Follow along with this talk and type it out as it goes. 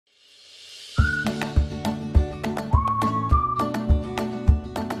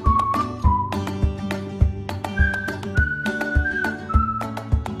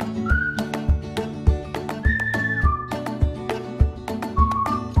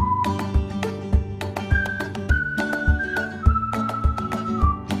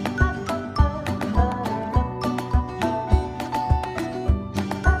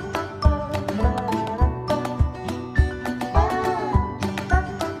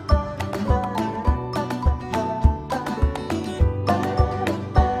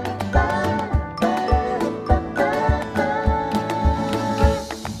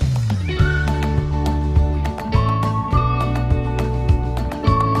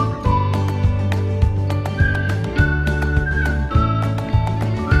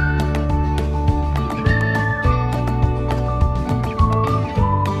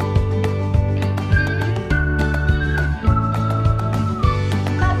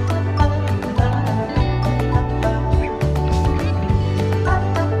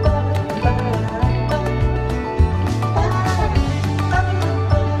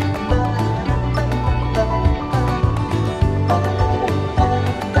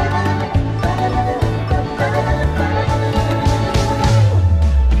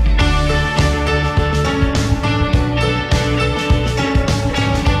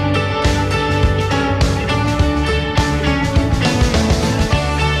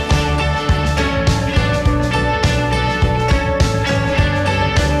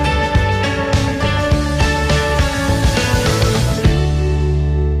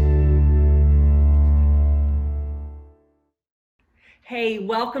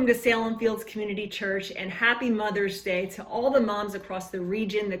welcome to Salem Fields Community Church, and happy Mother's Day to all the moms across the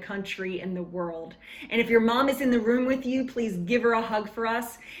region, the country, and the world. And if your mom is in the room with you, please give her a hug for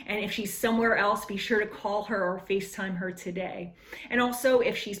us. And if she's somewhere else, be sure to call her or FaceTime her today. And also,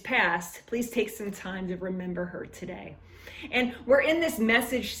 if she's passed, please take some time to remember her today. And we're in this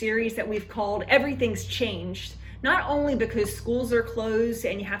message series that we've called Everything's Changed. Not only because schools are closed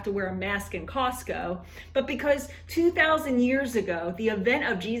and you have to wear a mask in Costco, but because 2,000 years ago, the event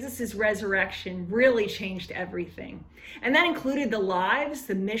of Jesus' resurrection really changed everything. And that included the lives,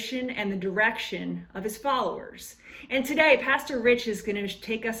 the mission, and the direction of his followers. And today, Pastor Rich is going to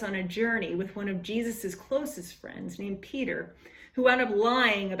take us on a journey with one of Jesus' closest friends named Peter, who wound up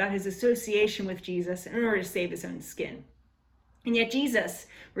lying about his association with Jesus in order to save his own skin. And yet Jesus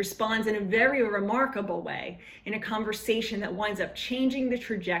responds in a very remarkable way in a conversation that winds up changing the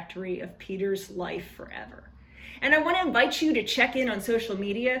trajectory of Peter's life forever. And I want to invite you to check in on social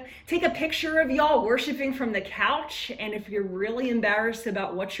media, take a picture of y'all worshiping from the couch, and if you're really embarrassed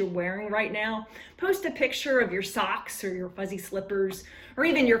about what you're wearing right now, post a picture of your socks or your fuzzy slippers or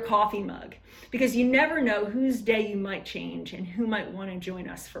even your coffee mug, because you never know whose day you might change and who might want to join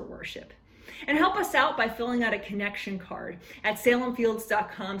us for worship. And help us out by filling out a connection card at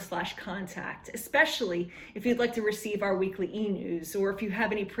salemfields.com/contact, especially if you'd like to receive our weekly e-news, or if you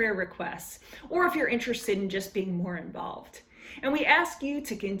have any prayer requests, or if you're interested in just being more involved. And we ask you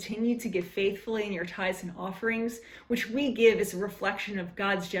to continue to give faithfully in your tithes and offerings, which we give as a reflection of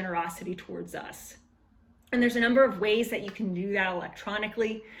God's generosity towards us. And there's a number of ways that you can do that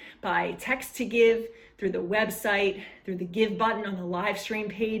electronically: by text to give, through the website, through the give button on the live stream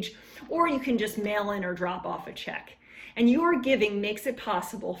page, or you can just mail in or drop off a check. And your giving makes it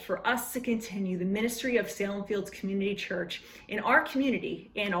possible for us to continue the ministry of Salem Fields Community Church in our community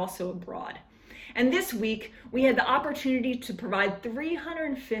and also abroad. And this week, we had the opportunity to provide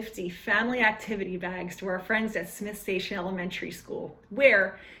 350 family activity bags to our friends at Smith Station Elementary School,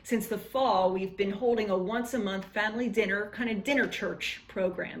 where, since the fall, we've been holding a once-a-month family dinner, kind of dinner church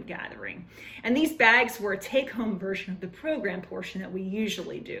program gathering. And these bags were a take-home version of the program portion that we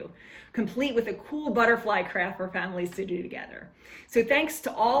usually do, complete with a cool butterfly craft for families to do together. So thanks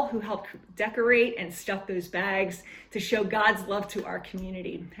to all who helped decorate and stuff those bags to show God's love to our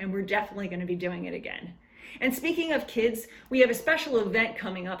community. And we're definitely going to be doing it again. And speaking of kids, we have a special event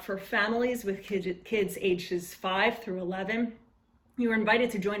coming up for families with kids ages 5 through 11. You are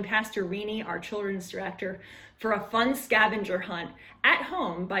invited to join Pastor Rini, our children's director, for a fun scavenger hunt at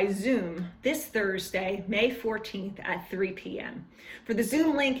home by Zoom this Thursday, May 14th at 3 p.m. For the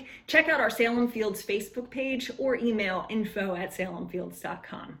Zoom link, check out our Salem Fields Facebook page or email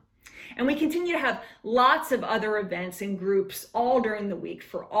info@salemfields.com. And we continue to have lots of other events and groups all during the week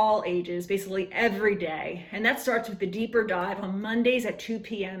for all ages, basically every day. And that starts with the Deeper Dive on Mondays at 2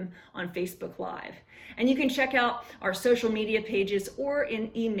 p.m. on Facebook Live. And you can check out our social media pages or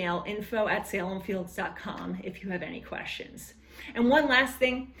in email info@salemfields.com if you have any questions. And one last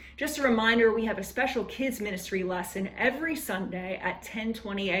thing, just a reminder, we have a special kids ministry lesson every Sunday at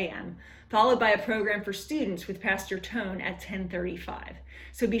 10:20 a.m., followed by a program for students with Pastor Tone at 10:35.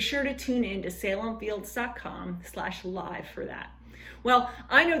 So be sure to tune in to salemfields.com/live for that. Well,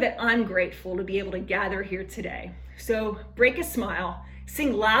 I know that I'm grateful to be able to gather here today. So break a smile,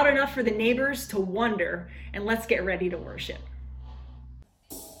 sing loud enough for the neighbors to wonder, and let's get ready to worship.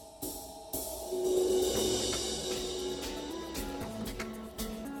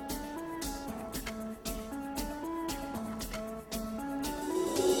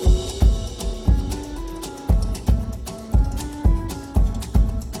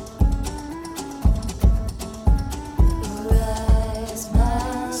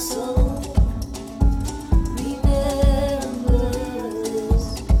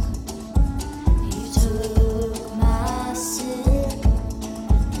 Took my sin.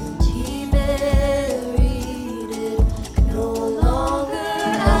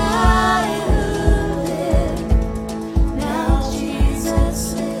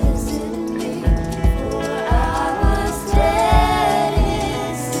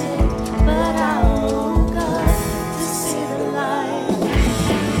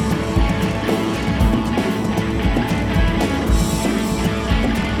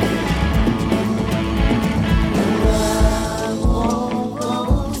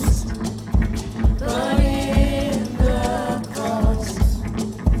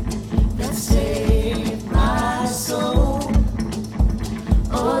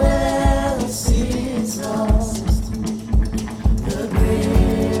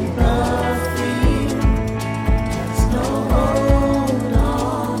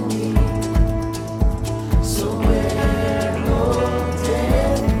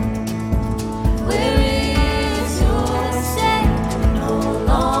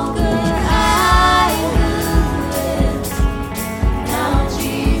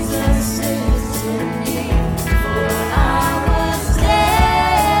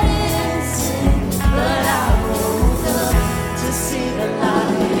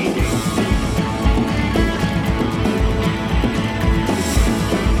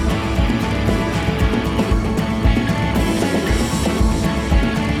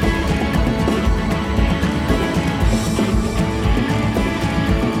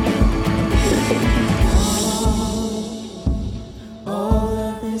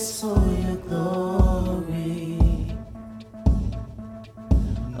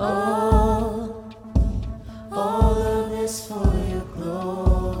 All of this for your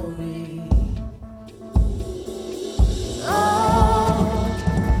glory. All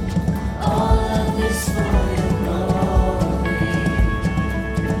of this for your glory.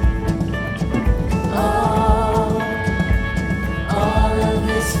 All of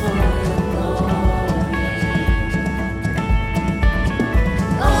this for your glory.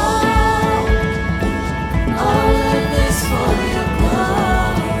 All of this for your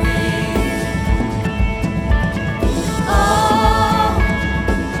glory.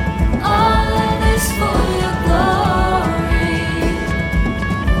 All of this for your glory.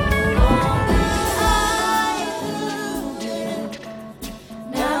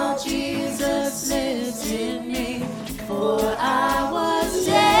 Now Jesus lives in me, for I was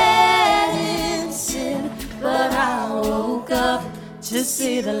dead in sin, but I woke up to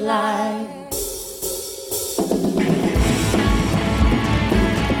see the light.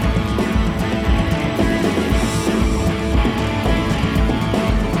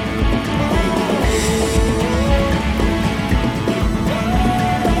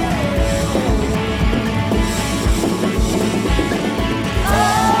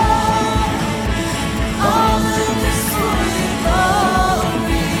 All of this for your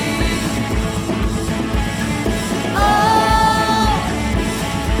glory.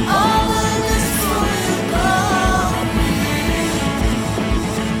 All of this for your glory.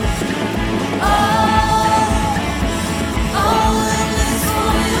 All of this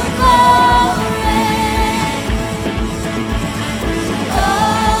for your glory.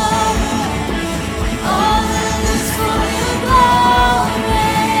 All of this for your glory.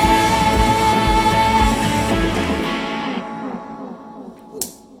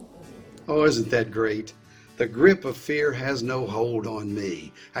 Oh, isn't that great? The grip of fear has no hold on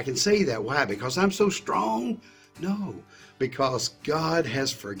me. I can say that. Why? Because I'm so strong? No, because God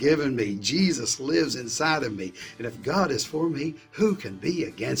has forgiven me. Jesus lives inside of me. And if God is for me, who can be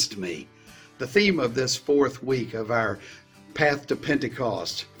against me? The theme of this fourth week of our Path to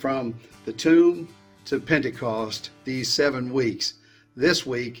Pentecost, from the tomb to Pentecost, these 7 weeks. This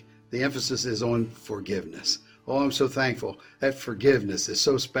week, the emphasis is on forgiveness. Oh, I'm so thankful that forgiveness is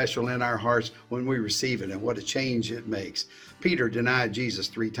so special in our hearts when we receive it, and what a change it makes. Peter denied Jesus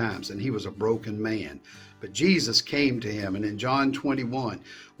 3 times, and he was a broken man. But Jesus came to him, and in John 21,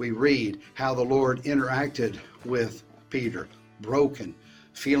 we read how the Lord interacted with Peter, broken,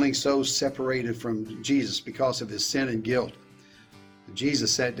 feeling so separated from Jesus because of his sin and guilt.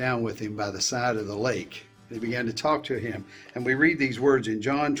 Jesus sat down with him by the side of the lake. They began to talk to him, and we read these words in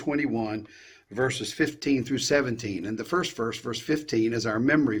John 21, verses 15 through 17. And the first verse, verse 15, is our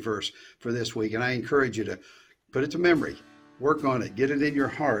memory verse for this week. And I encourage you to put it to memory, work on it, get it in your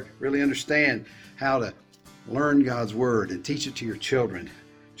heart, really understand how to learn God's word and teach it to your children.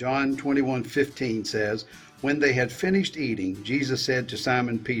 John 21:15 says, "When they had finished eating, Jesus said to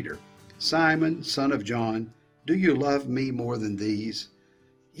Simon Peter, 'Simon, son of John, do you love me more than these?'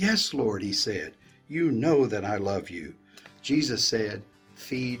 'Yes, Lord,' he said, 'you know that I love you.' Jesus said,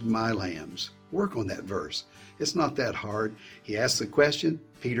 'Feed my lambs.'" Work on that verse. It's not that hard. He asks the question,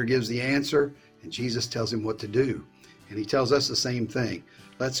 Peter gives the answer, and Jesus tells him what to do. And he tells us the same thing.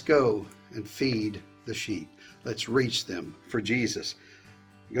 Let's go and feed the sheep. Let's reach them for Jesus.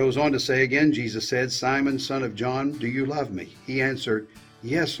 He goes on to say again, Jesus said, "Simon, son of John, do you love me?" He answered,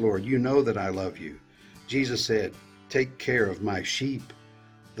 "Yes, Lord, you know that I love you." Jesus said, "Take care of my sheep."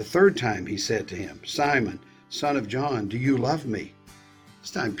 The third time he said to him, "Simon, son of John, do you love me?"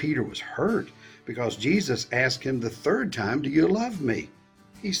 This time Peter was hurt because Jesus asked him the third time, "Do you love me?"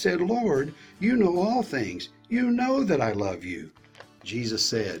 He said, "Lord, you know all things. You know that I love you." Jesus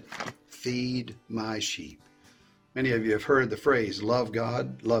said, "Feed my sheep." Many of you have heard the phrase, love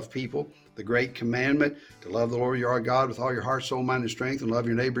God, love people. The great commandment to love the Lord your God with all your heart, soul, mind, and strength, and love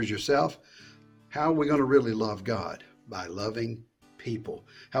your neighbors yourself. How are we going to really love God? By loving people,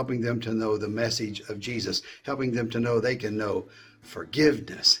 helping them to know the message of Jesus, helping them to know they can know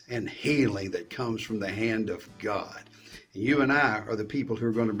forgiveness and healing that comes from the hand of God. And you and I are the people who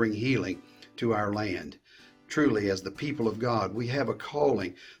are going to bring healing to our land. Truly, as the people of God, we have a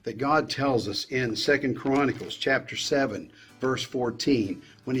calling that God tells us in 2 Chronicles chapter 7, verse 14,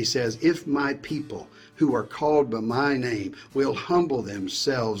 when he says, "If my people who are called by my name will humble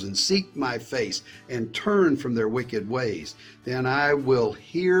themselves and seek my face and turn from their wicked ways, then I will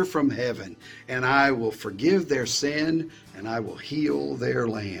hear from heaven and I will forgive their sin and I will heal their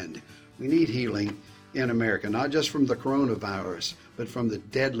land." We need healing in America, not just from the coronavirus, but from the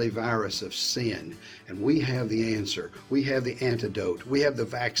deadly virus of sin. And we have the answer. We have the antidote. We have the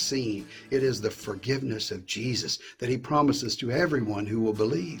vaccine. It is the forgiveness of Jesus that he promises to everyone who will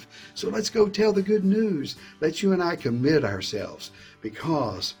believe. So let's go tell the good news. Let you and I commit ourselves,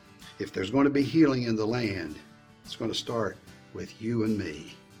 because if there's going to be healing in the land, it's going to start with you and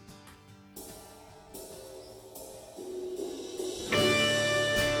me.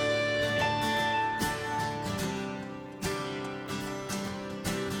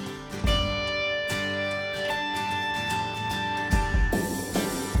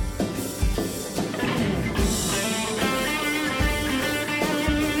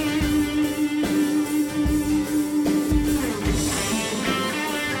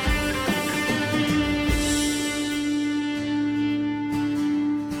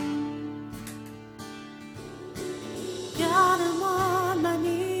 God, I'm on my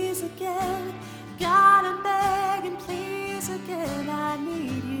knees again. God, I'm begging, please again. I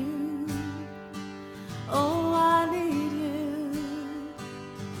need you. Oh, I need you.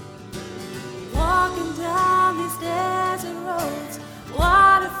 Walking down these desert roads,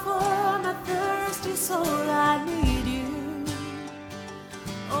 water for my thirsty soul. I need you.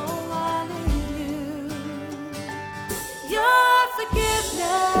 Oh, I need you. Your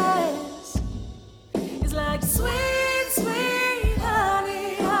forgiveness is like sweet, sweet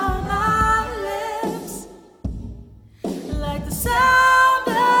honey on my lips, like the sound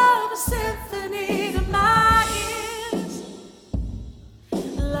of a symphony to my ears,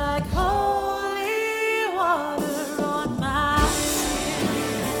 like holy water on my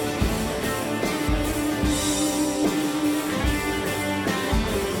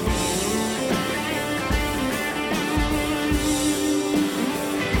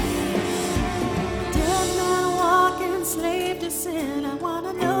dead man walking, slave to sin. I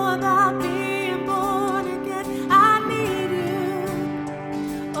wanna know about being born again. I need you.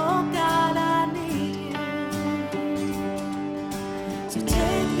 Oh God, I need you. So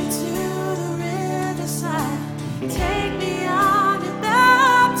take me to the riverside. Take me on and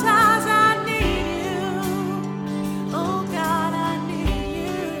baptize. I need you. Oh God, I need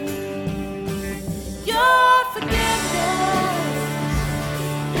you. Your forgiveness,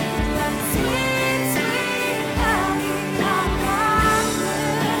 like sweet, sweet honey on my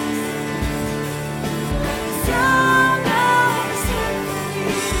lips, like the sound of a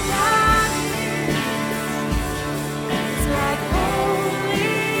symphony to my ears. It's like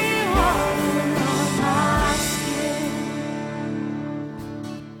holy water on my skin.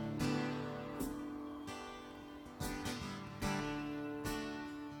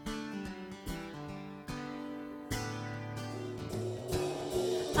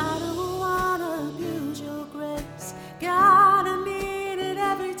 I don't wanna abuse your grace. God, I need it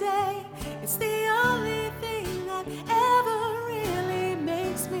every day. It's the only thing that ever really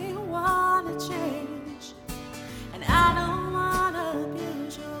makes me wanna change. And I don't wanna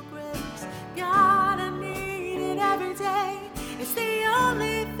abuse your grace. God, I need it every day. It's the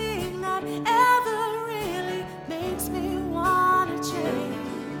only thing that ever really makes me wanna change.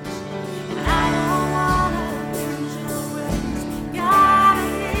 And I don't wanna abuse your grace. God, I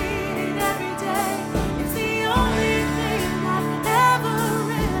need it every day. It's the only thing that ever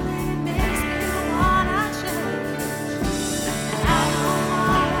really makes me wanna change. And I don't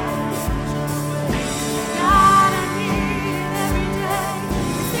wanna abuse your grace. God, I need it every day.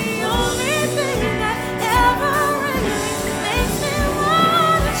 It's the only thing that ever really makes me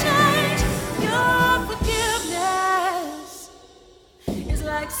wanna change.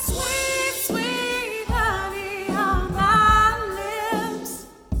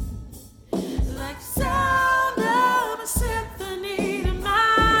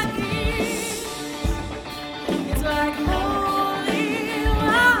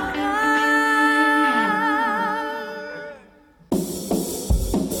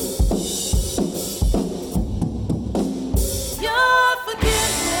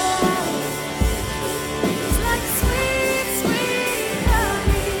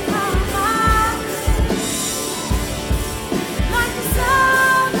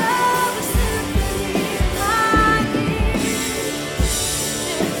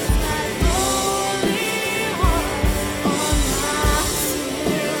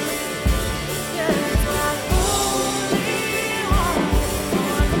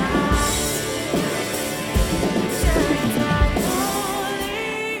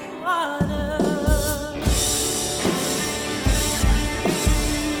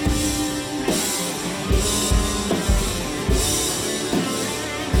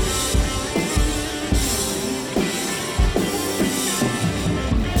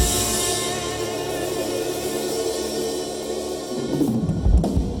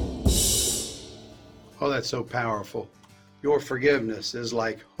 that's so powerful. Your forgiveness is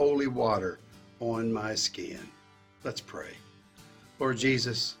like holy water on my skin. Let's pray. Lord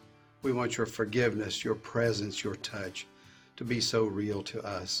Jesus, we want your forgiveness, your presence, your touch to be so real to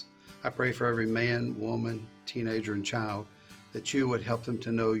us. I pray for every man, woman, teenager, and child that you would help them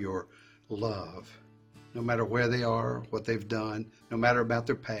to know your love. No matter where they are, what they've done, no matter about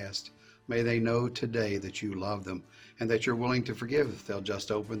their past, may they know today that you love them and that you're willing to forgive if they'll just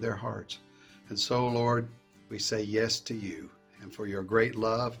open their hearts. And so, Lord, we say yes to you. And for your great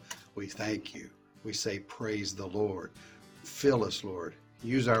love, we thank you. We say praise the Lord. Fill us, Lord.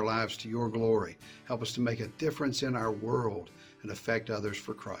 Use our lives to your glory. Help us to make a difference in our world and affect others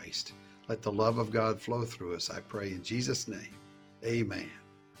for Christ. Let the love of God flow through us, I pray in Jesus' name. Amen.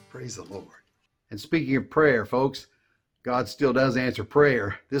 Praise the Lord. And speaking of prayer, folks, God still does answer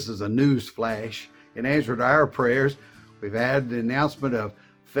prayer. This is a news flash. In answer to our prayers, we've had the announcement of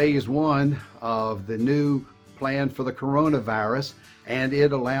phase 1 of the new plan for the coronavirus, and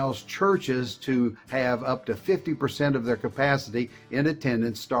it allows churches to have up to 50% of their capacity in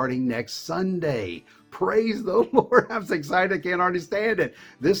attendance starting next Sunday. Praise the Lord. I'm so excited. I can't hardly stand it.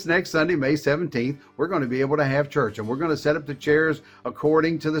 This next Sunday, May 17th, we're going to be able to have church, and we're going to set up the chairs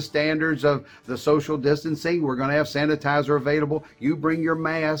according to the standards of the social distancing. We're going to have sanitizer available. You bring your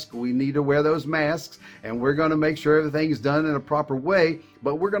mask. We need to wear those masks, and we're going to make sure everything's done in a proper way.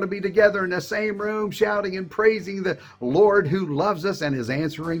 But we're going to be together in the same room shouting and praising the Lord who loves us and is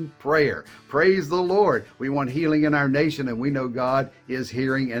answering prayer. Praise the Lord. We want healing in our nation, and we know God is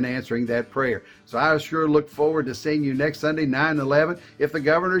hearing and answering that prayer. So I sure look forward to seeing you next Sunday, 9/11. If the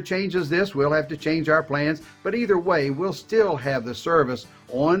governor changes this, we'll have to change our plans. But either way, we'll still have the service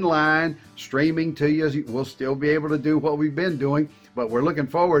online, streaming to you. We'll still be able to do what we've been doing. But we're looking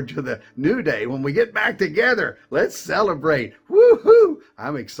forward to the new day when we get back together. Let's celebrate. Woohoo!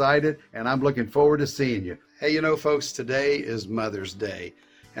 I'm excited, and I'm looking forward to seeing you. Hey, you know, folks, today is Mother's Day,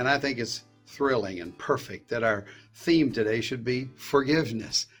 and I think it's thrilling and perfect that our theme today should be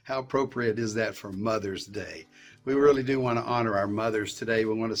forgiveness. How appropriate is that for Mother's Day? We really do want to honor our mothers today.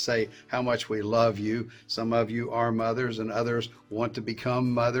 We want to say how much we love you. Some of you are mothers, and others want to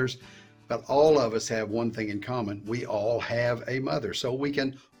become mothers. But all of us have one thing in common. We all have a mother, so we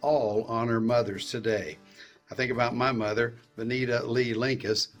can all honor mothers today. I think about my mother, Benita Lee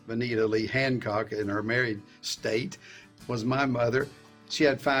Linkus. Benita Lee Hancock, in her married state, was my mother. She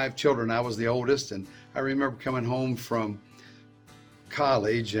had 5 children. I was the oldest, and I remember coming home from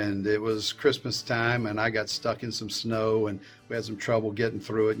college, and it was Christmas time, and I got stuck in some snow, and we had some trouble getting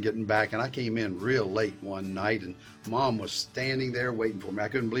through it and getting back, and I came in real late one night, and Mom was standing there waiting for me. I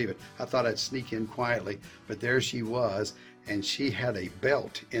couldn't believe it. I thought I'd sneak in quietly, but there she was, and she had a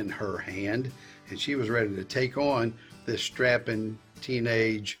belt in her hand, and she was ready to take on this strapping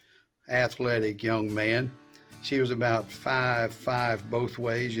teenage athletic young man. She was about 5'5" both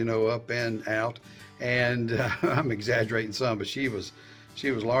ways, you know, up and out. And I'm exaggerating some, but she was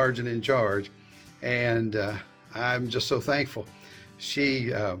large and in charge. And I'm just so thankful.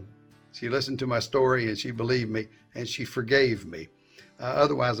 She listened to my story, and she believed me, and she forgave me.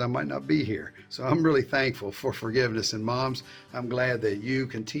 Otherwise, I might not be here. So I'm really thankful for forgiveness. And moms, I'm glad that you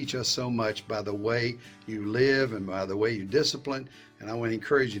can teach us so much by the way you live and by the way you discipline. And I want to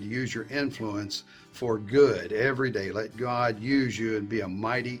encourage you to use your influence for good every day. Let God use you and be a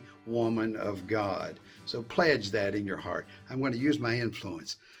mighty woman of God. So pledge that in your heart. I'm going to use my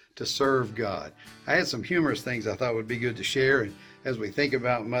influence to serve God. I had some humorous things I thought would be good to share. And as we think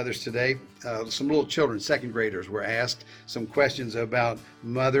about mothers today, some little children, second graders, were asked some questions about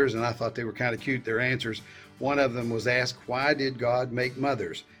mothers, and I thought they were kind of cute, their answers. One of them was asked, why did God make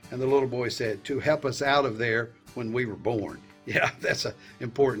mothers? And the little boy said, to help us out of there when we were born. Yeah, that's an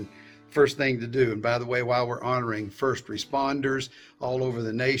important first thing to do. And by the way, while we're honoring first responders all over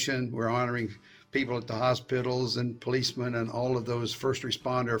the nation, we're honoring people at the hospitals and policemen and all of those first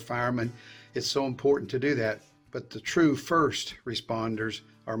responder firemen. It's so important to do that. But the true first responders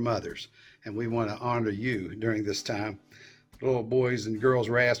are mothers, and we want to honor you during this time. Little boys and girls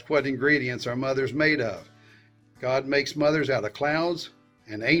were asked, what ingredients are mothers made of? God makes mothers out of clouds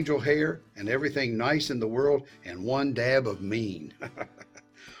and angel hair and everything nice in the world and one dab of mean.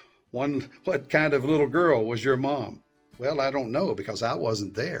 What kind of little girl was your mom? Well, I don't know because I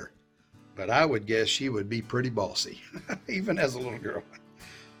wasn't there, but I would guess she would be pretty bossy, even as a little girl.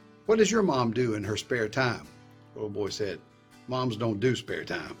 What does your mom do in her spare time? The little boy said, moms don't do spare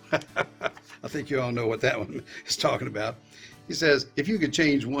time. I think you all know what that one is talking about. He says, if you could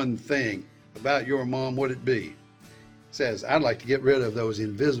change one thing about your mom, what'd it be? He says, I'd like to get rid of those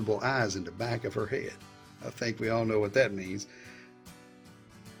invisible eyes in the back of her head. I think we all know what that means.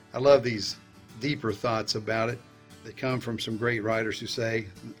 I love these deeper thoughts about it that come from some great writers who say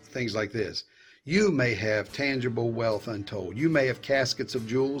things like this. You may have tangible wealth untold. You may have caskets of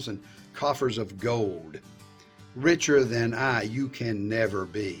jewels and coffers of gold. Richer than I, you can never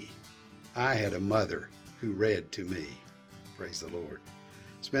be. I had a mother who read to me. Praise the Lord.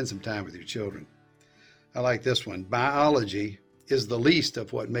 Spend some time with your children. I like this one. Biology is the least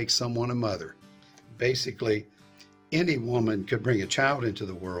of what makes someone a mother. Basically, any woman could bring a child into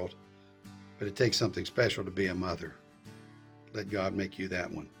the world, but it takes something special to be a mother. Let God make you that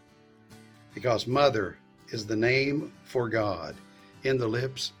one. Because mother is the name for God in the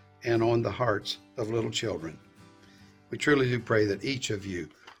lips and on the hearts of little children. We truly do pray that each of you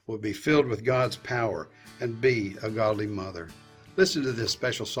will be filled with God's power and be a godly mother. Listen to this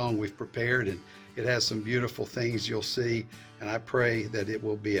special song we've prepared, and it has some beautiful things you'll see, and I pray that it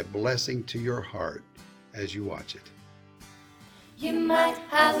will be a blessing to your heart as you watch it. You might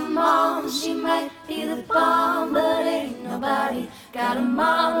have a mom, she might be the bomb, but ain't nobody got a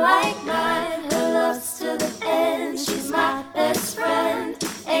mom like mine. Her love's to the end, she's my best friend.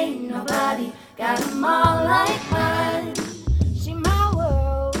 Ain't nobody got a mom like mine. She's my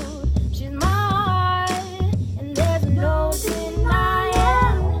world, she's my heart, and there's no denying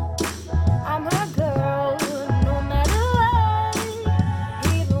I'm her girl, no matter what.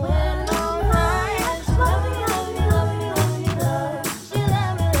 Even when I'm right, she love me, love me, love me, love me, love. She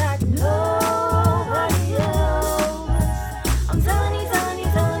love me like nobody else. I'm telling you, telling you,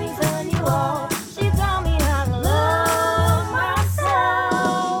 telling you, telling you all. She taught me how to love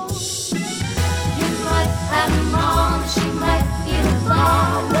myself. You might have a mom, she might be the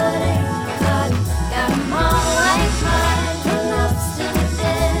bomb, but ain't nobody got a mom like mine. Her love's to the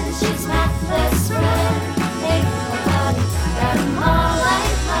end, she's my best friend. Ain't nobody got a mom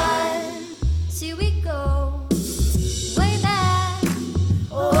like mine. See, we go way back.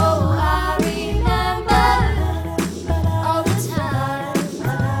 Oh, I remember all the times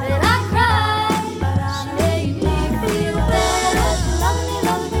that I cried. She made me feel better. Loving me,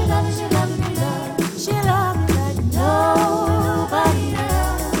 loving me, loving me, loving me, love. She loved me like nobody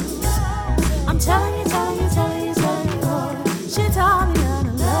else. I'm telling you, telling you, telling you, telling you all. She taught me how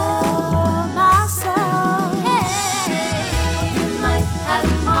to love myself. Hey, you might have a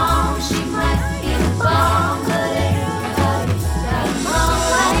mom, she might be the bomb, but ain't nobody got a mom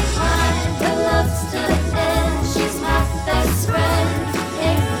like mine. Her love's to the end, she's my best friend.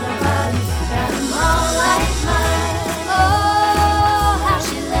 Ain't nobody got a mom like mine. Oh, how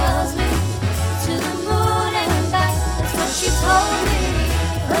she loves me, to the moon and back. That's what she told me.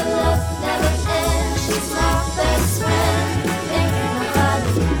 Her love never ends, she's my best friend. Ain't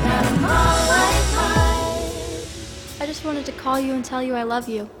nobody got a mom like mine. I just wanted to call you and tell you I love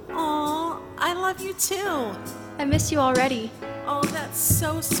you. Aw, I love you too. I miss you already. Oh, that's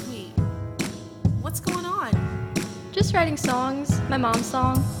so sweet. What's going on? Just writing songs, my mom's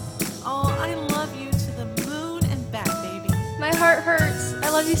song. Oh, I love you to the moon and back, baby. My heart hurts. I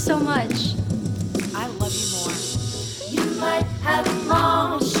love you so much. I love you more. You might have a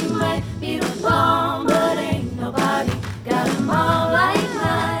mom, she might be the bomb, but ain't nobody got a mom like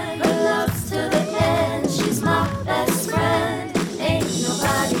mine. Her love's to the end, she's my best friend. Ain't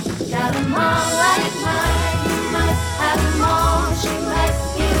nobody got a mom like mine. You might have a mom, she might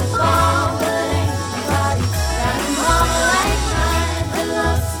be the bomb, but ain't nobody got a mom like mine. Her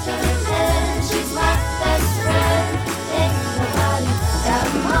love's to the end, she's my best friend. Ain't nobody got a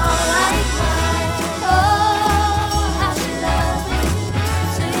mom like mine. Oh, how she loves me,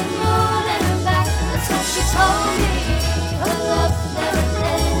 to the moon and back. That's what she told me. Her love never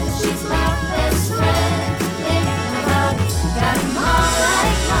ends, she's my best friend. Ain't nobody got a mom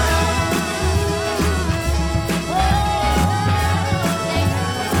like mine. Oh, ain't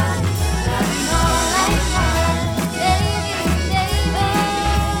nobody got a mom like mine. Baby, baby,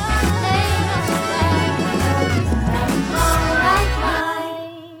 ain't nobody got a mom like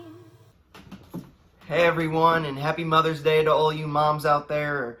mine. Hey everyone, and happy Mother's Day to all you moms out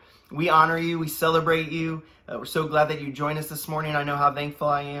there. We honor you, we celebrate you. We're so glad that you joined us this morning. I know how thankful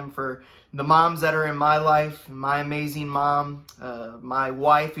I am for the moms that are in my life, my amazing mom, my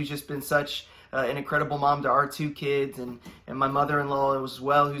wife who's just been such an incredible mom to our two kids, and my mother-in-law as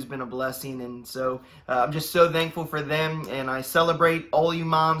well, who's been a blessing. And so I'm just so thankful for them, and I celebrate all you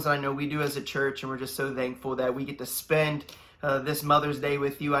moms. I know we do as a church, and we're just so thankful that we get to spend this Mother's Day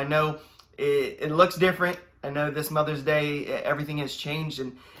with you. I know it looks different. I know this Mother's Day, everything has changed,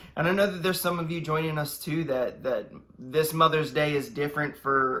 and I know that there's some of you joining us too that this Mother's Day is different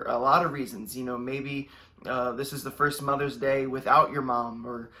for a lot of reasons. You know, maybe this is the first Mother's Day without your mom,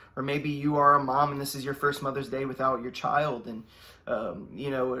 or maybe you are a mom and this is your first Mother's Day without your child. And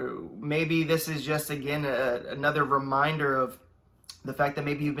maybe this is just, again, another reminder of the fact that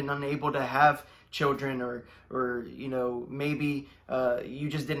maybe you've been unable to have children, or maybe you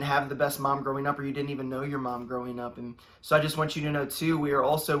just didn't have the best mom growing up, or you didn't even know your mom growing up. And so I just want you to know too, we are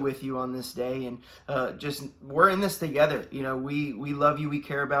also with you on this day, and we're in this together. We love you, we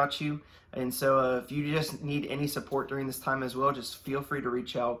care about you. And so if you just need any support during this time as well, just feel free to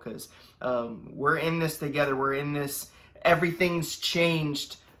reach out, because we're in this together. We're in this everything's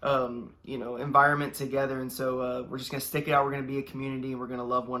changed environment together. And so we're just going to stick it out. We're going to be a community, and we're going to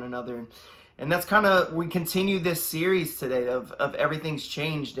love one another. And that's kind of, we continue this series today of everything's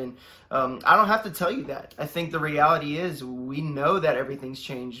changed. And I don't have to tell you that. I think the reality is we know that everything's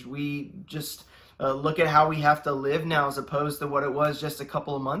changed. We just look at how we have to live now as opposed to what it was just a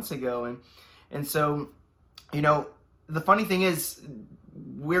couple of months ago. And so, the funny thing is,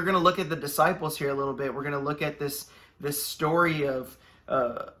 we're going to look at the disciples here a little bit. We're going to look at this story of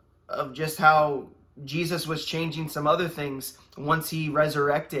just how Jesus was changing some other things once he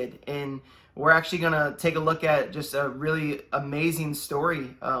resurrected. And we're actually going to take a look at just a really amazing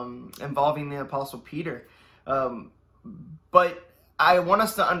story involving the Apostle Peter. But I want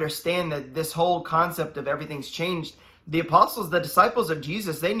us to understand that this whole concept of everything's changed, the apostles, the disciples of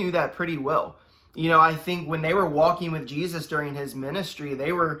Jesus, they knew that pretty well. I think when they were walking with Jesus during his ministry,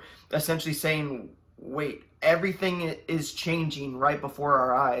 they were essentially saying, wait, everything is changing right before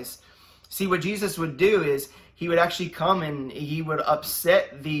our eyes. See, what Jesus would do is he would actually come and he would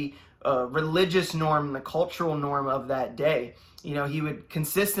upset the religious norm, the cultural norm of that day. He would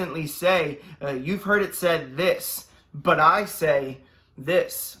consistently say, you've heard it said this, but I say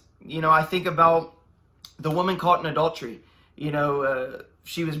this. I think about the woman caught in adultery.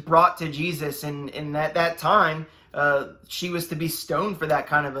 She was brought to Jesus, and at that time, she was to be stoned for that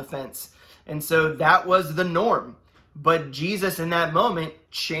kind of offense. And so that was the norm. But Jesus in that moment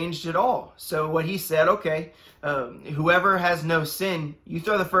changed it all. So what he said, okay, whoever has no sin, you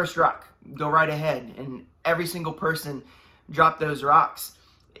throw the first rock. Go right ahead. And every single person dropped those rocks.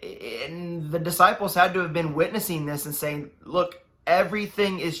 And the disciples had to have been witnessing this and saying, look,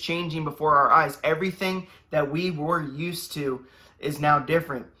 everything is changing before our eyes. Everything that we were used to is now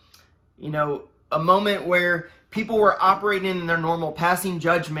different. A moment where people were operating in their normal, passing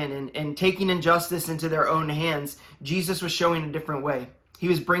judgment and taking injustice into their own hands, Jesus was showing a different way. He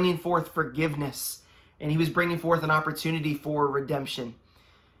was bringing forth forgiveness, and he was bringing forth an opportunity for redemption.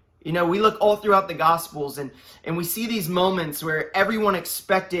 We look all throughout the Gospels, and we see these moments where everyone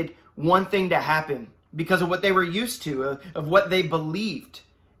expected one thing to happen because of what they were used to, of what they believed,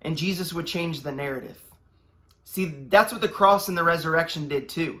 and Jesus would change the narrative. See, that's what the cross and the resurrection did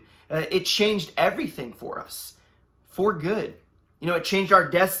too. It changed everything for us, for good. It changed our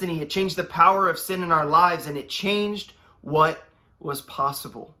destiny, it changed the power of sin in our lives, and it changed what was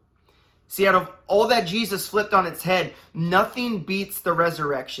possible. See, out of all that Jesus flipped on its head, nothing beats the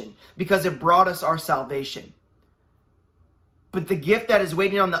resurrection because it brought us our salvation. But the gift that is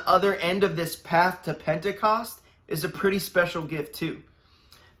waiting on the other end of this path to Pentecost is a pretty special gift too.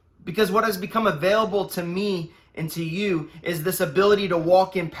 Because what has become available to me and to you is this ability to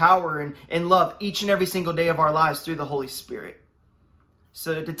walk in power and love each and every single day of our lives through the Holy Spirit.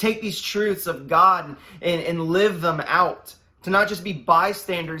 So to take these truths of God and live them out, to not just be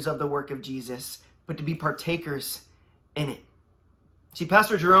bystanders of the work of Jesus, but to be partakers in it. See,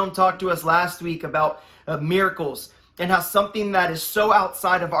 Pastor Jerome talked to us last week about miracles and how something that is so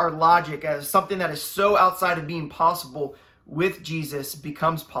outside of our logic, as something that is so outside of being possible with Jesus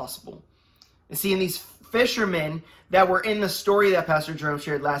becomes possible. And see, in these fishermen that were in the story that Pastor Jerome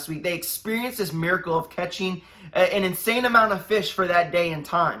shared last week, they experienced this miracle of catching an insane amount of fish for that day and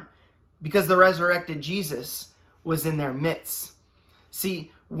time because the resurrected Jesus was in their midst.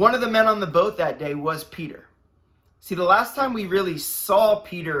 See, one of the men on the boat that day was Peter. See, the last time we really saw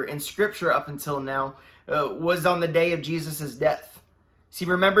Peter in Scripture up until now was on the day of Jesus' death. See,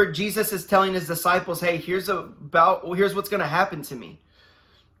 remember, Jesus is telling his disciples, hey, here's what's going to happen to me.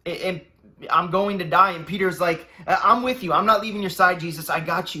 And I'm going to die. And Peter's like, I'm with you. I'm not leaving your side, Jesus. I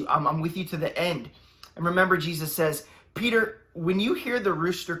got you. I'm with you to the end. And remember, Jesus says, Peter, when you hear the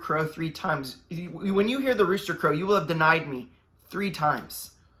rooster crow 3 times, when you hear the rooster crow, you will have denied me 3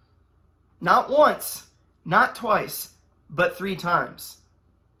 times. Not once, not twice, but 3 times.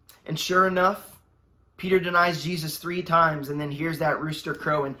 And sure enough, Peter denies Jesus 3 times and then hears that rooster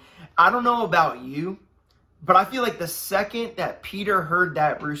crow. And I don't know about you, but I feel like the second that Peter heard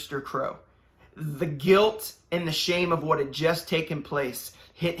that rooster crow, the guilt and the shame of what had just taken place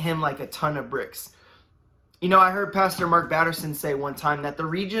hit him like a ton of bricks. You know, I heard Pastor Mark Batterson say one time that the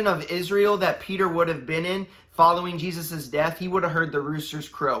region of Israel that Peter would have been in following Jesus' death, he would have heard the roosters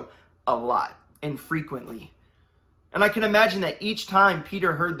crow a lot and frequently. And I can imagine that each time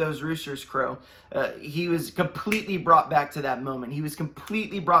Peter heard those roosters crow, he was completely brought back to that moment. He was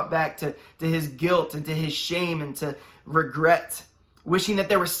completely brought back to his guilt and to his shame and to regret, wishing that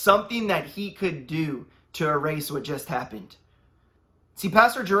there was something that he could do to erase what just happened. See,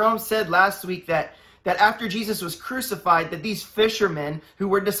 Pastor Jerome said last week that after Jesus was crucified, that these fishermen who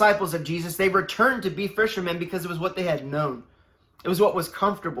were disciples of Jesus, they returned to be fishermen because it was what they had known. It was what was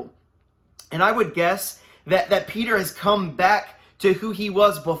comfortable. And I would guess that Peter has come back to who he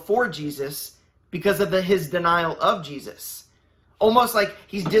was before Jesus because of his denial of Jesus. Almost like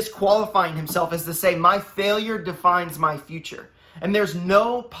he's disqualifying himself as to say, my failure defines my future. And there's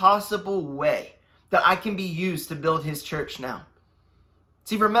no possible way that I can be used to build his church now.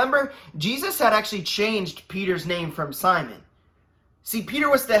 See, remember, Jesus had actually changed Peter's name from Simon. See,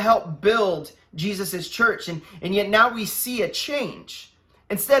 Peter was to help build Jesus' church, and yet now we see a change.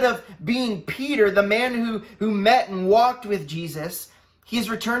 Instead of being Peter, the man who met and walked with Jesus, he's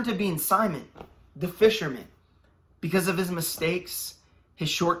returned to being Simon, the fisherman, because of his mistakes, his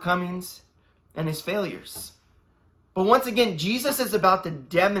shortcomings, and his failures. But once again, Jesus is about to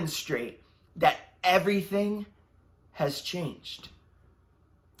demonstrate that everything has changed.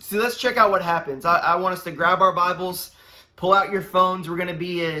 See, let's check out what happens. I want us to grab our Bibles, pull out your phones. We're going to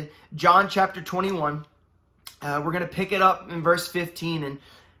be in John chapter 21. We're going to pick it up in verse 15, and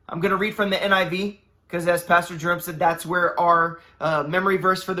I'm going to read from the NIV, because as Pastor Jerome said, that's where our memory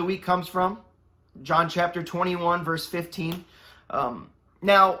verse for the week comes from. John chapter 21, verse 15.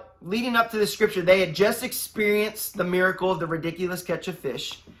 Now, leading up to the scripture, they had just experienced the miracle of the ridiculous catch of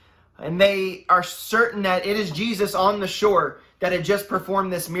fish, and they are certain that it is Jesus on the shore that had just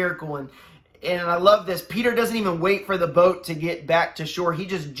performed this miracle. And I love this. Peter doesn't even wait for the boat to get back to shore. He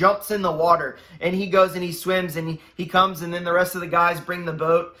just jumps in the water, and he goes and he swims, and he comes, and then the rest of the guys bring the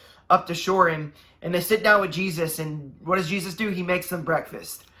boat up to shore, and they sit down with Jesus. And what does Jesus do? He makes them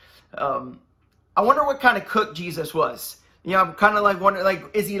breakfast. I wonder what kind of cook Jesus was. You know, I'm kind of like wondering, like,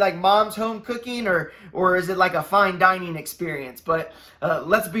 is he like mom's home cooking, or is it like a fine dining experience? But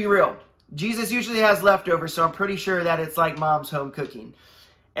let's be real. Jesus usually has leftovers, so I'm pretty sure that it's like mom's home cooking.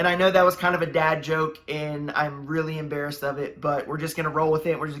 And I know that was kind of a dad joke, and I'm really embarrassed of it, but we're just going to roll with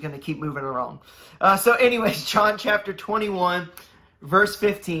it. We're just going to keep moving along. So anyways, John chapter 21, verse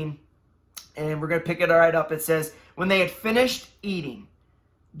 15, and we're going to pick it right up. It says, when they had finished eating,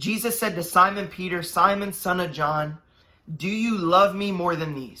 Jesus said to Simon Peter, Simon, son of John, do you love me more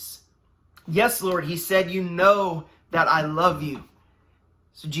than these? Yes, Lord, he said, you know that I love you.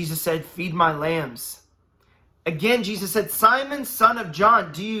 So Jesus said, feed my lambs. Again, Jesus said, Simon, son of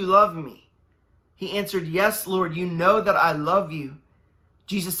John, do you love me? He answered, yes, Lord, you know that I love you.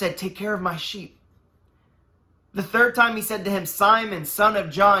 Jesus said, take care of my sheep. The third time he said to him, Simon, son of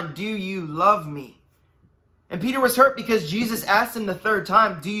John, do you love me? And Peter was hurt because Jesus asked him the third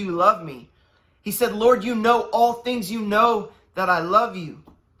time, do you love me? He said, Lord, you know all things. You know that I love you.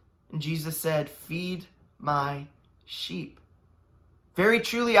 And Jesus said, feed my sheep. Very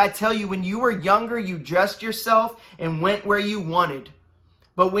truly, I tell you, when you were younger, you dressed yourself and went where you wanted.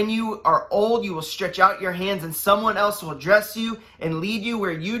 But when you are old, you will stretch out your hands and someone else will dress you and lead you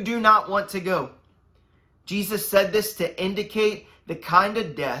where you do not want to go. Jesus said this to indicate the kind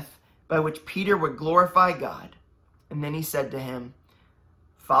of death by which Peter would glorify God. And then he said to him,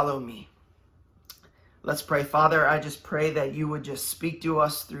 follow me. Let's pray. Father, I just pray that you would just speak to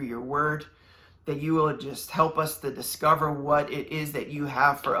us through your word, that you will just help us to discover what it is that you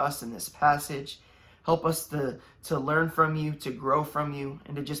have for us in this passage. Help us to learn from you, to grow from you,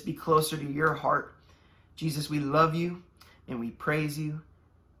 and to just be closer to your heart. Jesus, we love you and we praise you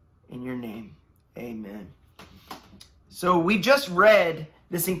in your name. Amen. So we just read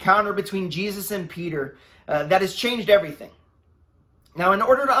this encounter between Jesus and Peter that has changed everything. Now, in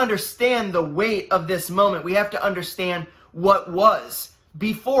order to understand the weight of this moment, we have to understand what was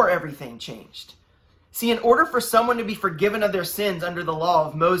before everything changed. See, in order for someone to be forgiven of their sins under the law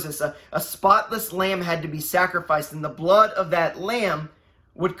of Moses, a spotless lamb had to be sacrificed, and the blood of that lamb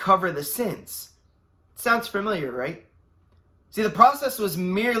would cover the sins. Sounds familiar, right? See, the process was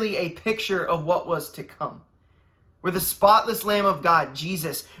merely a picture of what was to come, where the spotless Lamb of God,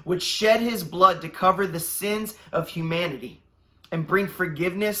 Jesus, would shed his blood to cover the sins of humanity and bring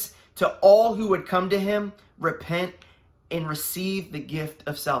forgiveness to all who would come to him, repent, and receive the gift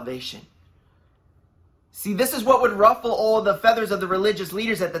of salvation. See, this is what would ruffle all the feathers of the religious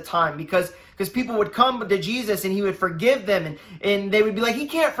leaders at the time, because people would come to Jesus and he would forgive them, and they would be like, he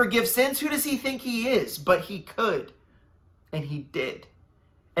can't forgive sins. Who does he think he is? But he could, and he did.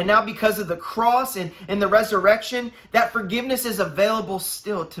 And now because of the cross and the resurrection, that forgiveness is available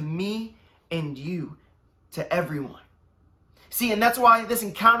still to me and you, to everyone. See, and that's why this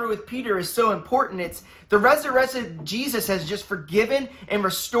encounter with Peter is so important. It's the resurrected Jesus has just forgiven and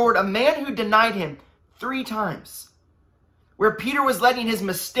restored a man who denied him 3 times. Where Peter was letting his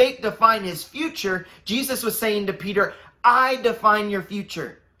mistake define his future, Jesus was saying to Peter, I define your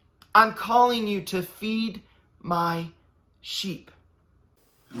future. I'm calling you to feed my sheep.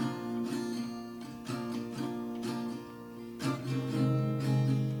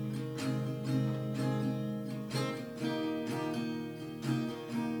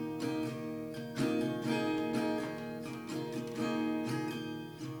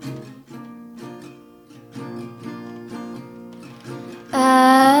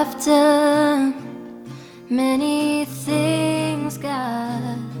 I've done many things,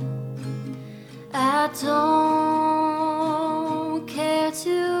 God, I don't care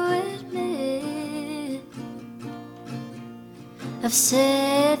to admit. I've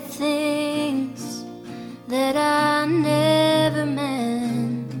said things that I never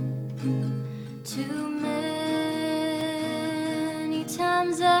meant. Too many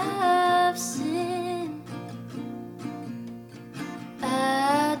times I've sinned.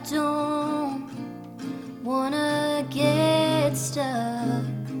 I don't wanna get stuck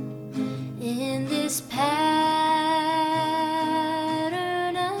in this pattern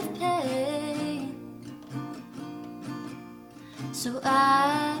of pain. So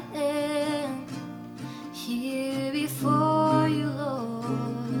I am here before you, Lord,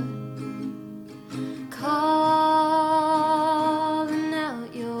 calling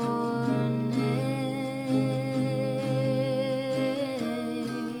out your name.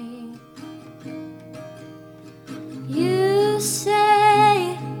 You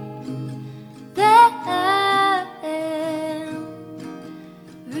say that I am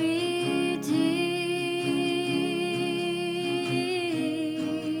redeemed.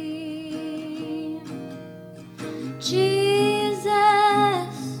 Jesus,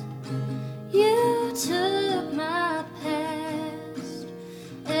 you took my past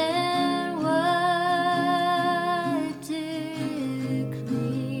and wiped it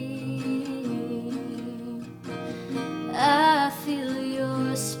clean. I feel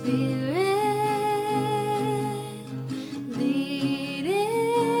your spirit leading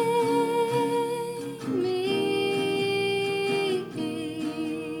me.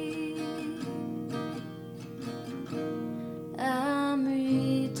 I'm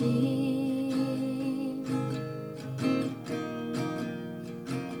redeemed.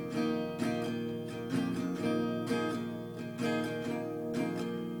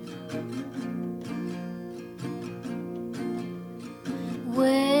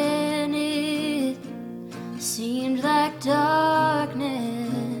 When it seemed like darkness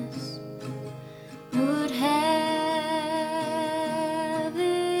would have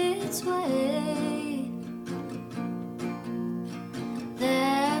its way,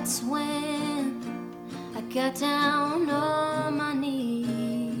 that's when I got down on my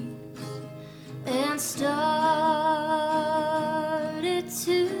knees and started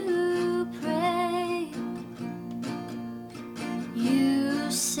to pray. You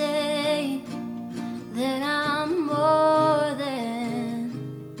say that I'm more than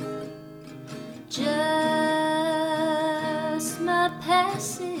just my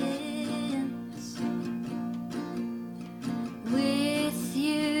past sins. With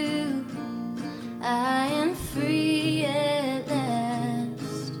you, I am free at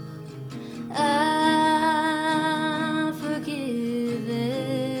last. I'm forgiven.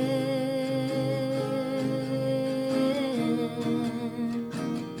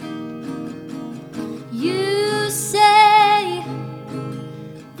 You say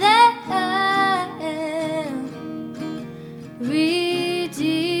that I am redeemed.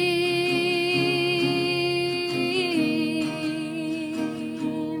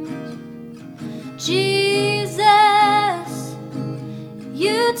 Jesus,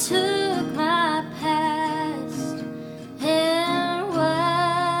 you took my past and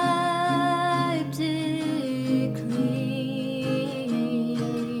wiped it clean.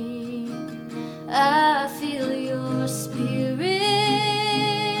 I feel your spirit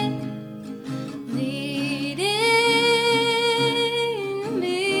leading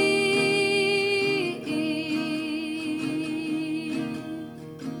me.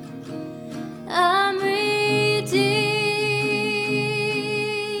 I'm redeemed.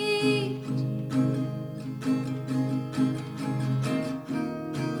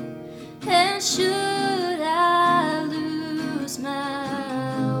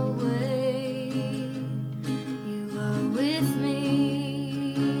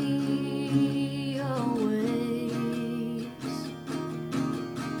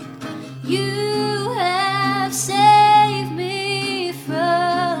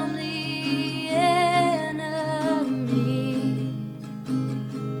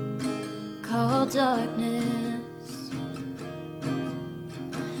 darkness.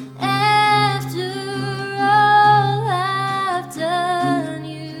 After all I've done,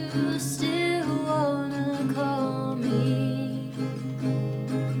 you still wanna call me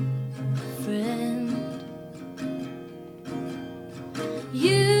friend.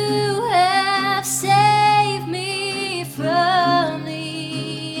 You have saved me from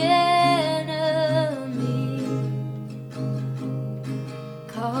the enemy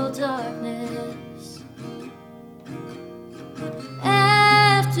called darkness.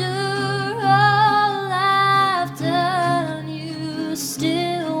 After all I've done, you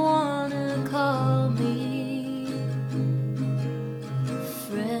still wanna call me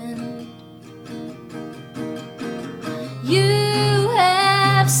friend. You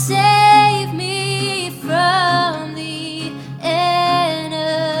have saved me from the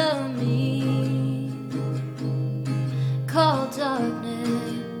enemy called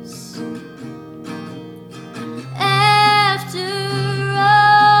darkness. After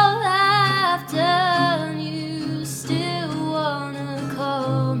all I've done, you still wanna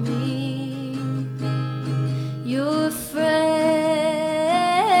call me your friend.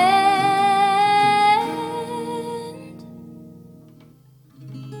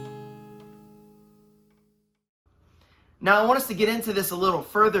 Now I want us to get into this a little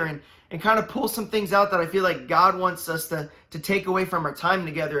further and kind of pull some things out that I feel like God wants us to take away from our time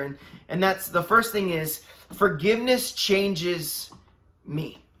together. And that's the first thing is forgiveness changes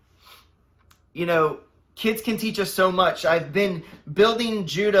me. You know, kids can teach us so much. I've been building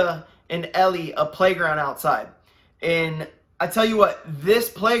Judah and Ellie a playground outside. And I tell you what, this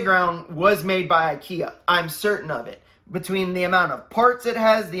playground was made by IKEA. I'm certain of it. Between the amount of parts it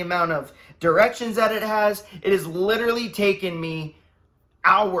has, the amount of directions that it has, it has literally taken me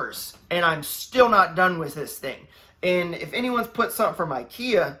hours, and I'm still not done with this thing. And if anyone's put something from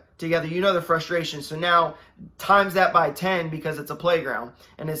IKEA together, you know the frustration. So now times that by 10 because it's a playground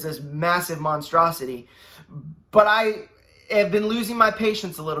and it's this massive monstrosity. But I have been losing my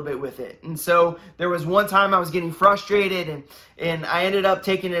patience a little bit with it. And so there was one time I was getting frustrated and I ended up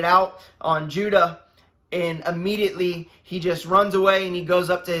taking it out on Judah, and immediately he just runs away and he goes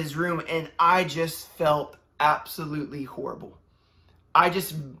up to his room, and I just felt absolutely horrible. I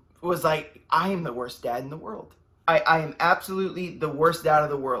just was like, I am the worst dad in the world. I am absolutely the worst dad of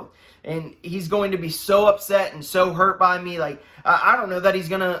the world. And he's going to be so upset and so hurt by me. Like, I don't know that he's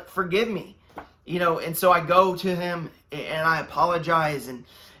going to forgive me. You know, and so I go to him and I apologize and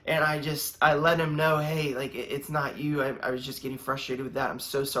I let him know, hey, like, it's not you. I was just getting frustrated with that. I'm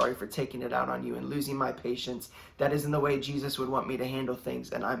so sorry for taking it out on you and losing my patience. That isn't the way Jesus would want me to handle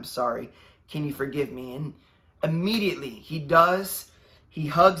things, and I'm sorry. Can you forgive me? And immediately he does. He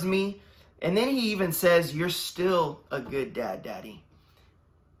hugs me, and then he even says, you're still a good dad, Daddy.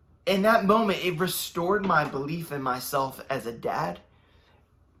 In that moment, it restored my belief in myself as a dad.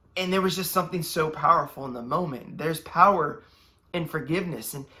 And there was just something so powerful in the moment. There's power in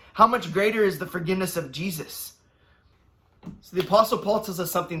forgiveness. And how much greater is the forgiveness of Jesus? So the Apostle Paul tells us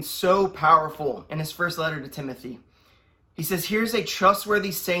something so powerful in his first letter to Timothy. He says, here's a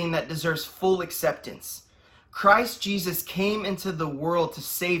trustworthy saying that deserves full acceptance. Christ Jesus came into the world to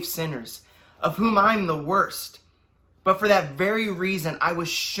save sinners, of whom I'm the worst. But for that very reason, I was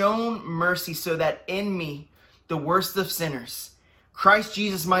shown mercy so that in me, the worst of sinners, Christ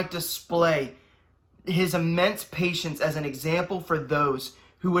Jesus might display his immense patience as an example for those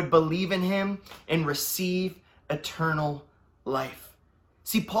who would believe in him and receive eternal life.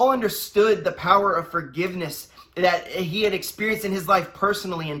 See, Paul understood the power of forgiveness that he had experienced in his life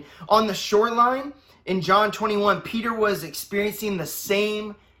personally. And on the shoreline in John 21, Peter was experiencing the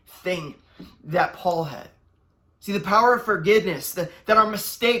same thing that Paul had. See, the power of forgiveness, that our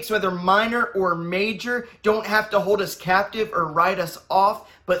mistakes, whether minor or major, don't have to hold us captive or write us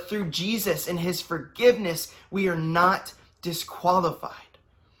off, but through Jesus and his forgiveness, we are not disqualified.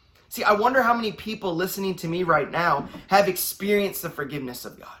 See, I wonder how many people listening to me right now have experienced the forgiveness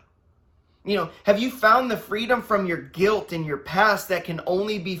of God. You know, have you found the freedom from your guilt and your past that can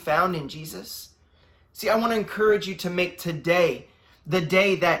only be found in Jesus? See, I want to encourage you to make today the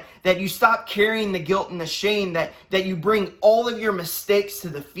day that you stop carrying the guilt and the shame, that you bring all of your mistakes to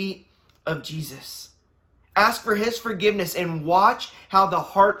the feet of Jesus. Ask for his forgiveness and watch how the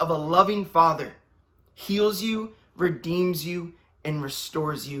heart of a loving Father heals you, redeems you, and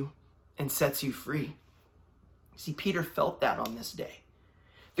restores you and sets you free. See, Peter felt that on this day.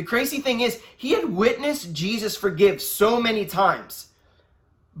 The crazy thing is, he had witnessed Jesus forgive so many times.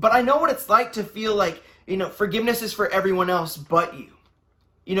 But I know what it's like to feel like, forgiveness is for everyone else but you.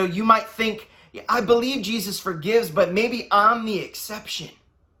 You might think, I believe Jesus forgives, but maybe I'm the exception.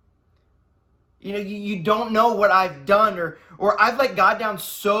 You don't know what I've done, or I've let God down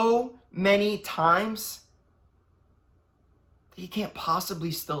so many times that he can't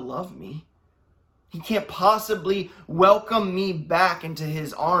possibly still love me. He can't possibly welcome me back into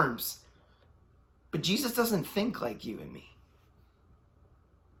his arms. But Jesus doesn't think like you and me.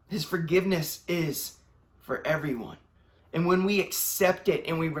 His forgiveness is for everyone. And when we accept it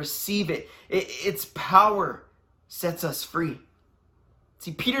and we receive it, its power sets us free.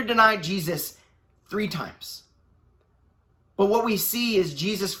 See, Peter denied Jesus 3 times. But what we see is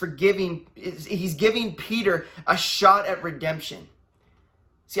Jesus he's giving Peter a shot at redemption.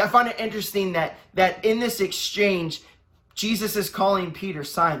 See, I find it interesting that in this exchange, Jesus is calling Peter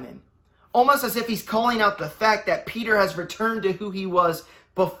Simon, almost as if he's calling out the fact that Peter has returned to who he was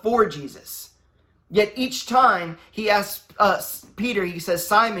before Jesus. Yet each time he asks Peter, he says,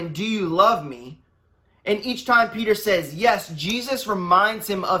 Simon, do you love me? And each time Peter says, yes, Jesus reminds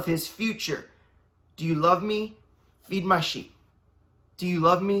him of his future. Do you love me? Feed my sheep. Do you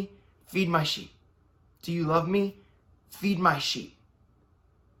love me? Feed my sheep. Do you love me? Feed my sheep.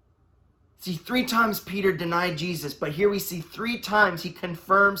 See, 3 times Peter denied Jesus, but here we see 3 times he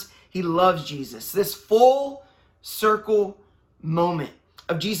confirms he loves Jesus. This full circle moment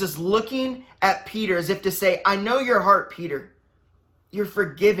of Jesus looking at Peter as if to say, I know your heart, Peter. You're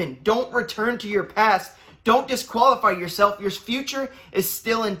forgiven. Don't return to your past. Don't disqualify yourself. Your future is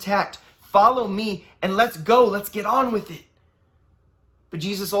still intact. Follow me and let's go. Let's get on with it. But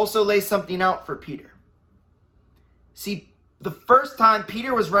Jesus also lays something out for Peter. See, the first time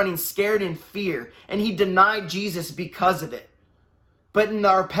Peter was running scared in fear, and he denied Jesus because of it. But in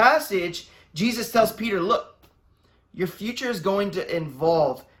our passage, Jesus tells Peter, look, your future is going to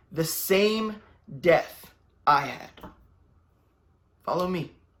involve the same death I had. Follow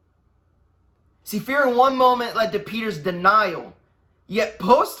me. See, fear in one moment led to Peter's denial. Yet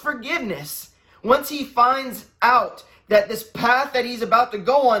post-forgiveness, once he finds out that this path that he's about to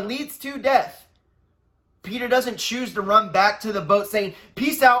go on leads to death, Peter doesn't choose to run back to the boat saying,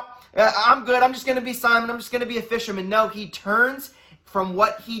 peace out, I'm good, I'm just going to be Simon, I'm just going to be a fisherman. No, he turns from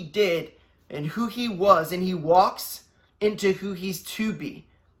what he did and who he was, and he walks into who he's to be.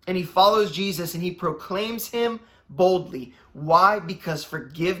 And he follows Jesus and he proclaims him boldly. Why? Because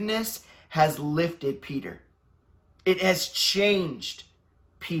forgiveness has lifted Peter. It has changed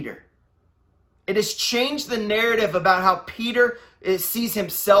Peter. It has changed the narrative about how Peter sees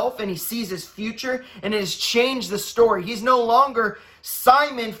himself and he sees his future, and it has changed the story. He's no longer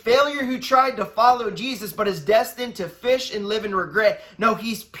Simon, failure who tried to follow Jesus but is destined to fish and live in regret. No,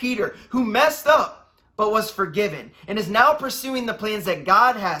 he's Peter, who messed up but was forgiven and is now pursuing the plans that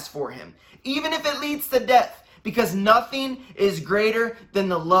God has for him, even if it leads to death, because nothing is greater than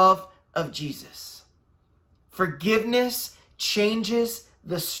the love of Jesus. Forgiveness changes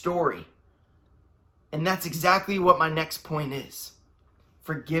the story. And that's exactly what my next point is.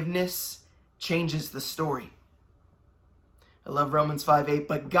 Forgiveness changes the story. I love Romans 5:8.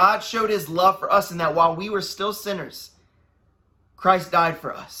 But God showed his love for us in that while we were still sinners, Christ died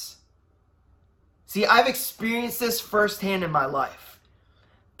for us. See, I've experienced this firsthand in my life.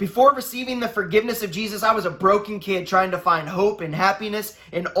 Before receiving the forgiveness of Jesus, I was a broken kid trying to find hope and happiness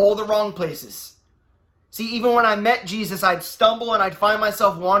in all the wrong places. See, even when I met Jesus, I'd stumble and I'd find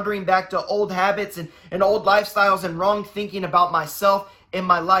myself wandering back to old habits and old lifestyles and wrong thinking about myself and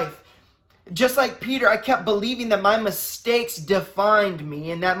my life. Just like Peter, I kept believing that my mistakes defined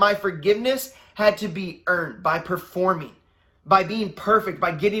me and that my forgiveness had to be earned by performing, by being perfect,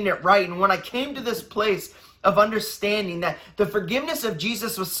 by getting it right. And when I came to this place of understanding that the forgiveness of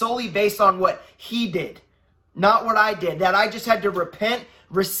Jesus was solely based on what he did, not what I did, that I just had to repent,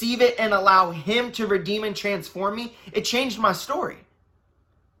 receive it, and allow him to redeem and transform me, it changed my story.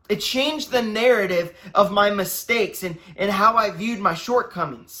 It changed the narrative of my mistakes and how I viewed my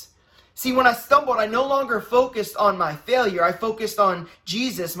shortcomings. See, when I stumbled, I no longer focused on my failure. I focused on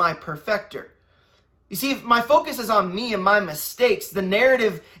Jesus, my perfecter. You see, if my focus is on me and my mistakes, the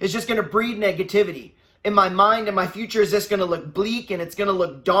narrative is just going to breed negativity in my mind, and my future is just going to look bleak, and it's going to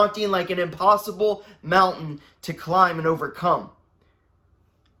look daunting, like an impossible mountain to climb and overcome.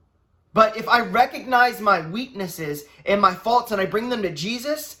 But if I recognize my weaknesses and my faults and I bring them to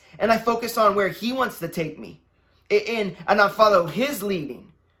Jesus and I focus on where he wants to take me and I follow his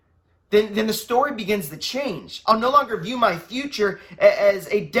leading, then the story begins to change. I'll no longer view my future as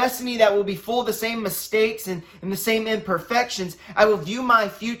a destiny that will be full of the same mistakes and the same imperfections. I will view my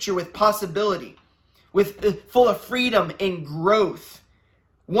future with possibility, with full of freedom and growth.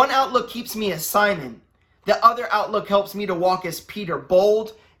 One outlook keeps me as Simon. The other outlook helps me to walk as Peter,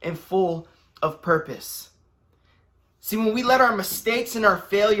 bold and full of purpose. See, when we let our mistakes and our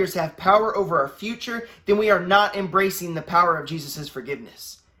failures have power over our future, then we are not embracing the power of Jesus'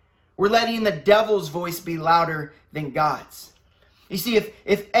 forgiveness. We're letting the devil's voice be louder than God's. You see,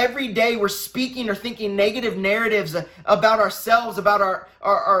 if every day we're speaking or thinking negative narratives about ourselves, about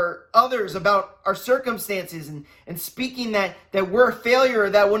our others, about our circumstances, and speaking that we're a failure,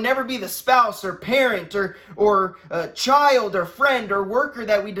 that we'll never be the spouse or parent or child or friend or worker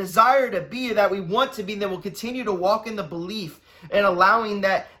that we desire to be or that we want to be, then we'll continue to walk in the belief and allowing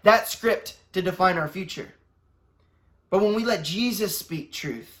that script to define our future. But when we let Jesus speak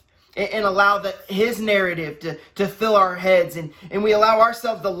truth, and allow his narrative to fill our heads, and we allow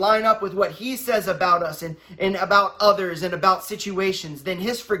ourselves to line up with what he says about us and about others and about situations, then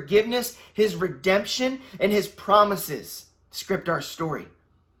his forgiveness, his redemption, and his promises script our story.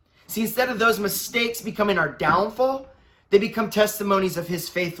 See, instead of those mistakes becoming our downfall, they become testimonies of his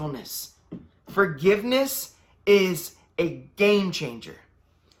faithfulness. Forgiveness is a game changer.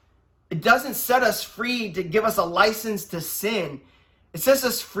 It doesn't set us free to give us a license to sin. It sets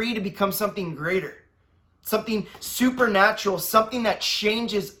us free to become something greater, something supernatural, something that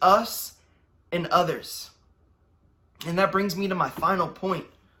changes us and others. And that brings me to my final point.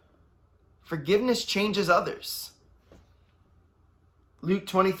 Forgiveness changes others. Luke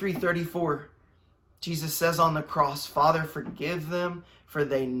 23:34, Jesus says on the cross, "Father, forgive them, for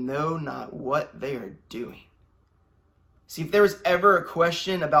they know not what they are doing." See, if there was ever a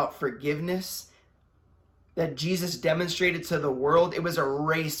question about forgiveness that Jesus demonstrated to the world, it was a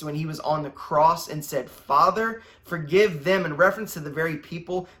race when he was on the cross and said, "Father, forgive them," in reference to the very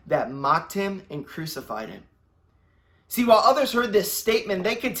people that mocked him and crucified him. See, while others heard this statement,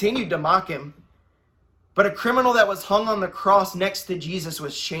 they continued to mock him. But a criminal that was hung on the cross next to Jesus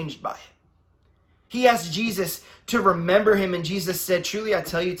was changed by it. He asked Jesus to remember him, and Jesus said, "Truly I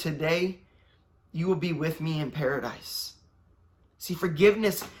tell you, today you will be with me in paradise." See,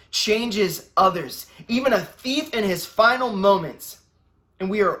 forgiveness changes others, even a thief in his final moments, and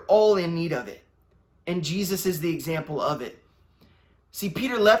we are all in need of it. And Jesus is the example of it. See,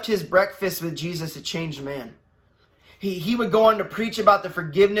 Peter left his breakfast with Jesus a changed man. He would go on to preach about the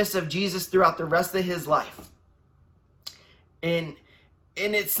forgiveness of Jesus throughout the rest of his life. And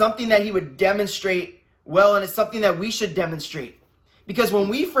it's something that he would demonstrate well, and it's something that we should demonstrate. Because when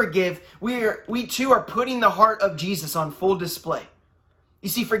we forgive, we too are putting the heart of Jesus on full display. You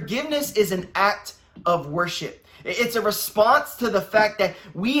see, forgiveness is an act of worship. It's a response to the fact that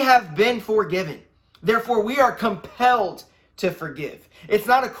we have been forgiven. Therefore, we are compelled to forgive. It's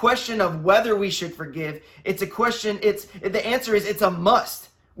not a question of whether we should forgive. It's a question, the answer is it's a must.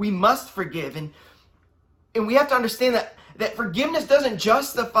 We must forgive. And we have to understand that forgiveness doesn't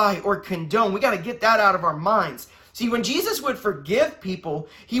justify or condone. We got to get that out of our minds. See, when Jesus would forgive people,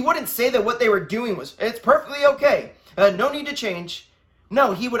 he wouldn't say that what they were doing it's perfectly okay. No need to change.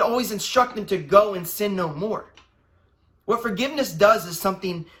 No, he would always instruct them to go and sin no more. What forgiveness does is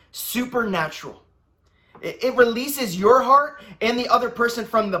something supernatural. It releases your heart and the other person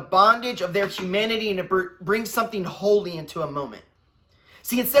from the bondage of their humanity, and it brings something holy into a moment.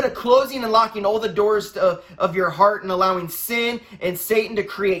 See, instead of closing and locking all the doors of your heart and allowing sin and Satan to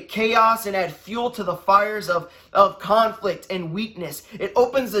create chaos and add fuel to the fires of conflict and weakness, it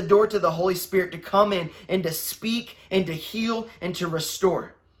opens the door to the Holy Spirit to come in and to speak and to heal and to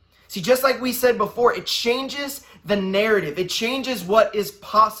restore. See, just like we said before, it changes the narrative. It changes what is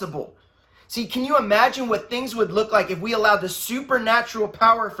possible. See, can you imagine what things would look like if we allowed the supernatural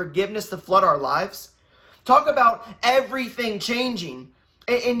power of forgiveness to flood our lives? Talk about everything changing.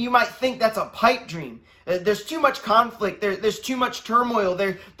 And you might think that's a pipe dream. There's too much conflict. There's too much turmoil.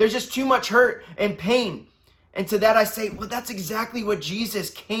 There's just too much hurt and pain. And to that I say, well, that's exactly what Jesus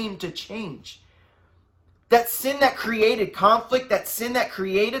came to change. That sin that created conflict, that sin that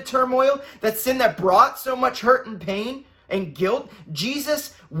created turmoil, that sin that brought so much hurt and pain and guilt,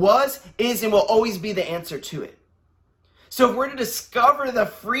 Jesus was, is, and will always be the answer to it. So if we're to discover the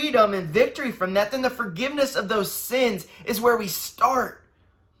freedom and victory from that, then the forgiveness of those sins is where we start.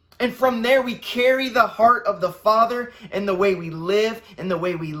 And from there, we carry the heart of the Father and the way we live and the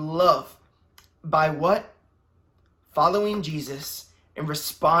way we love. By what? Following Jesus and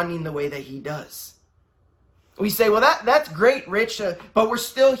responding the way that he does. We say, well, that's great, Rich, but we're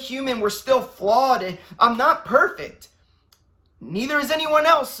still human. We're still flawed. I'm not perfect. Neither is anyone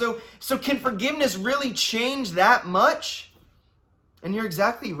else. So can forgiveness really change that much? And you're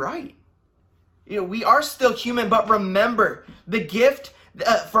exactly right. We are still human, but remember, the gift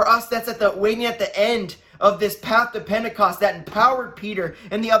for us that's waiting at the end of this path to Pentecost that empowered Peter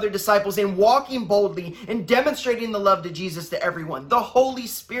and the other disciples in walking boldly and demonstrating the love to Jesus to everyone, the Holy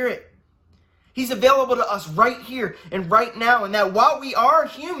Spirit. He's available to us right here and right now. And that while we are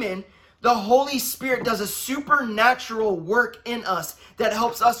human, the Holy Spirit does a supernatural work in us that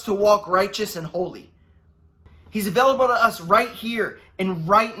helps us to walk righteous and holy. He's available to us right here and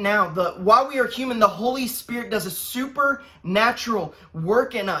right now. While we are human, the Holy Spirit does a supernatural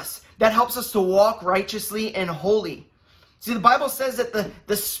work in us that helps us to walk righteously and holy. See, the Bible says that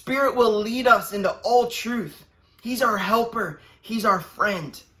the Spirit will lead us into all truth. He's our helper. He's our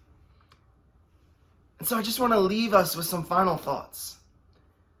friend. And so I just want to leave us with some final thoughts.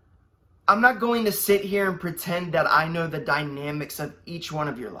 I'm not going to sit here and pretend that I know the dynamics of each one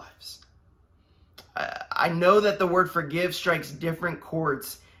of your lives. I know that the word forgive strikes different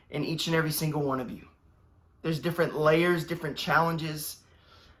chords in each and every single one of you. There's different layers, different challenges.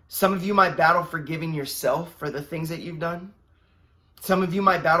 Some of you might battle forgiving yourself for the things that you've done. Some of you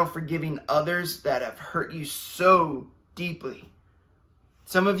might battle forgiving others that have hurt you so deeply.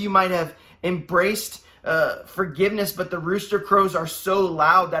 Some of you might have embraced forgiveness, but the rooster crows are so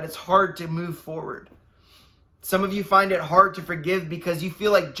loud that it's hard to move forward. Some of you find it hard to forgive because you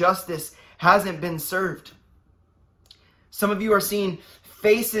feel like justice hasn't been served. Some of you are seeing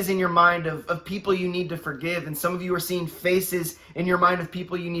faces in your mind of people you need to forgive, and some of you are seeing faces in your mind of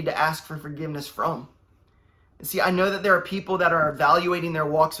people you need to ask for forgiveness from. And see, I know that there are people that are evaluating their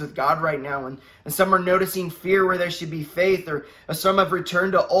walks with God right now, and some are noticing fear where there should be faith, or some have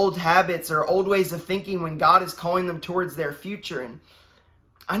returned to old habits or old ways of thinking when God is calling them towards their future. And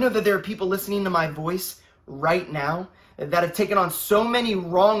I know that there are people listening to my voice right now that have taken on so many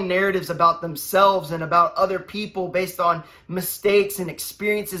wrong narratives about themselves and about other people based on mistakes and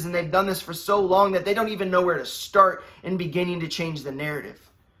experiences, and they've done this for so long that they don't even know where to start in beginning to change the narrative.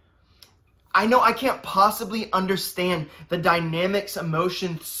 I know I can't possibly understand the dynamics,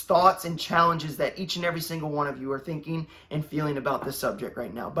 emotions, thoughts, and challenges that each and every single one of you are thinking and feeling about this subject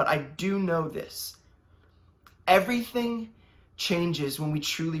right now, but I do know this. Everything changes when we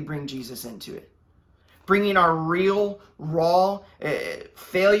truly bring Jesus into it. Bringing our real, raw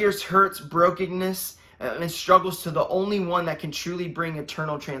failures, hurts, brokenness, and struggles to the only one that can truly bring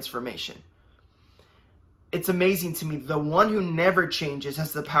eternal transformation. It's amazing to me. The one who never changes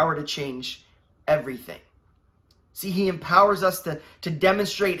has the power to change everything. See, he empowers us to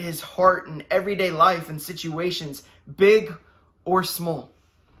demonstrate his heart in everyday life and situations, big or small.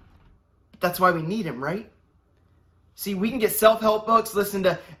 That's why we need him, right? See, we can get self-help books, listen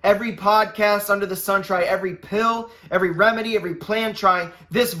to every podcast under the sun, try every pill, every remedy, every plan, try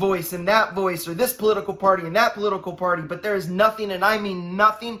this voice and that voice, or this political party and that political party, but there is nothing, and I mean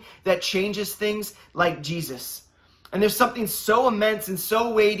nothing, that changes things like Jesus. And there's something so immense and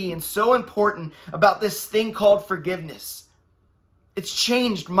so weighty and so important about this thing called forgiveness. It's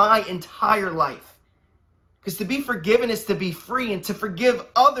changed my entire life. Because to be forgiven is to be free, and to forgive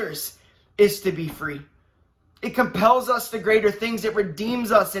others is to be free. It compels us to greater things. It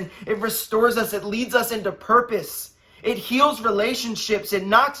redeems us and it restores us. It leads us into purpose. It heals relationships. It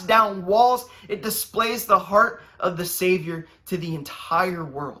knocks down walls. It displays the heart of the Savior to the entire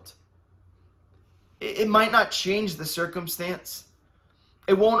world. It might not change the circumstance.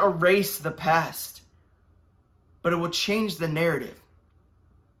 It won't erase the past, but it will change the narrative.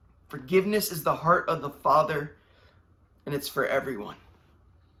 Forgiveness is the heart of the Father, and it's for everyone.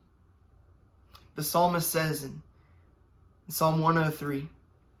 The psalmist says in Psalm 103,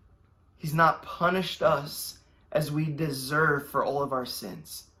 he's not punished us as we deserve for all of our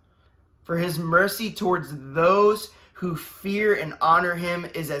sins. For his mercy towards those who fear and honor him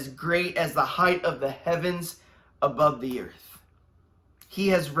is as great as the height of the heavens above the earth. He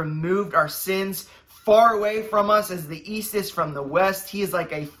has removed our sins far away from us as the east is from the west. He is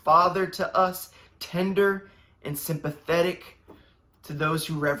like a father to us, tender and sympathetic to those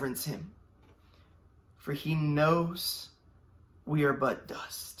who reverence him. For he knows we are but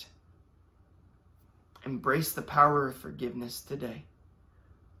dust. Embrace the power of forgiveness today.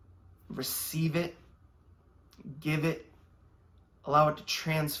 Receive it. Give it. Allow it to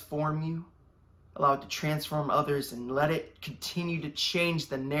transform you. Allow it to transform others, and let it continue to change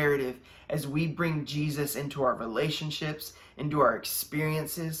the narrative as we bring Jesus into our relationships, into our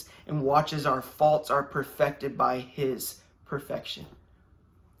experiences, and watch as our faults are perfected by his perfection.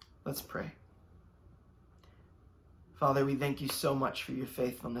 Let's pray. Father, we thank you so much for your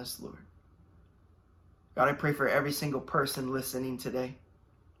faithfulness, Lord. God, I pray for every single person listening today.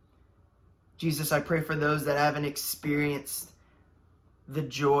 Jesus, I pray for those that haven't experienced the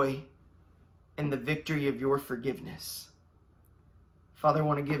joy and the victory of your forgiveness. Father, I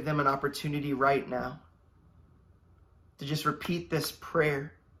want to give them an opportunity right now to just repeat this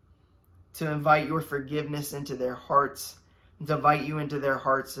prayer, to invite your forgiveness into their hearts, to invite you into their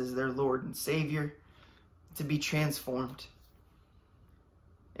hearts as their Lord and Savior, to be transformed.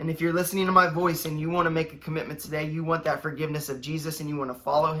 And if you're listening to my voice and you want to make a commitment today, you want that forgiveness of Jesus and you want to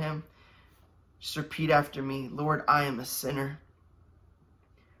follow him, just repeat after me. Lord, I am a sinner.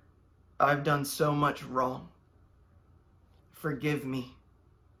 I've done so much wrong. Forgive me.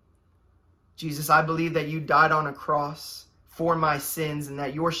 Jesus, I believe that you died on a cross for my sins and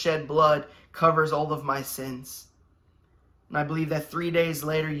that your shed blood covers all of my sins. And I believe that 3 days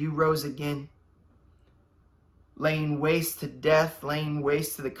later you rose again, laying waste to death, laying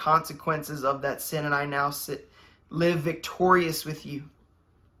waste to the consequences of that sin, and I now live victorious with you.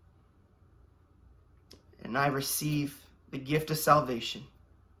 And I receive the gift of salvation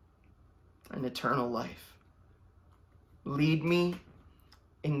and eternal life. Lead me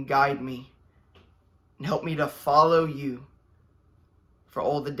and guide me and help me to follow you for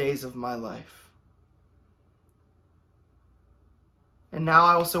all the days of my life. And now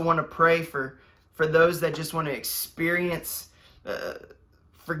I also want to pray for those that just want to experience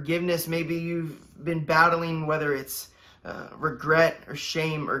forgiveness. Maybe you've been battling, whether it's regret or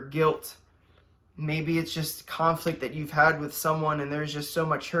shame or guilt. Maybe it's just conflict that you've had with someone and there's just so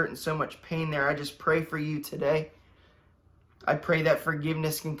much hurt and so much pain there. I just pray for you today. I pray that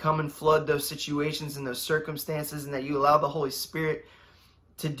forgiveness can come and flood those situations and those circumstances, and that you allow the Holy Spirit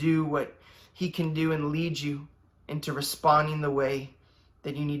to do what he can do and lead you into responding the way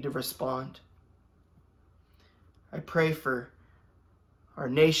that you need to respond. I pray for our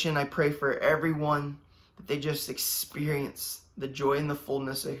nation. I pray for everyone that they just experience the joy and the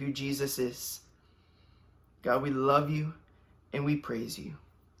fullness of who Jesus is. God, we love you and we praise you.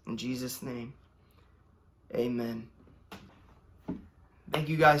 In Jesus' name, amen. Thank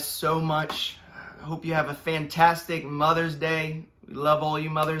you guys so much. I hope you have a fantastic Mother's Day. We love all you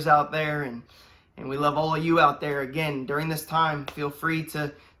mothers out there, and we love all of you out there. Again, during this time, feel free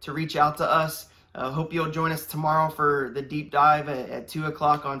to reach out to us. Hope you'll join us tomorrow for the deep dive at 2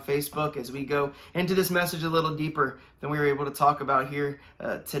 o'clock on Facebook as we go into this message a little deeper than we were able to talk about here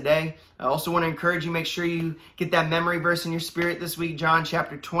today. I also want to encourage you, make sure you get that memory verse in your spirit this week. John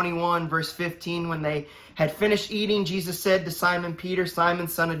chapter 21, verse 15. When they had finished eating, Jesus said to Simon Peter, Simon,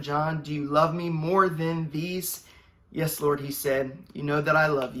 son of John, do you love me more than these? Yes, Lord, he said, you know that I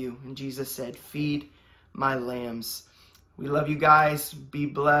love you. And Jesus said, feed my lambs. We love you guys. Be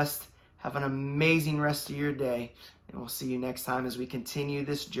blessed. Have an amazing rest of your day, and we'll see you next time as we continue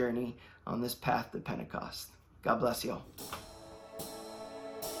this journey on this path to Pentecost. God bless you all.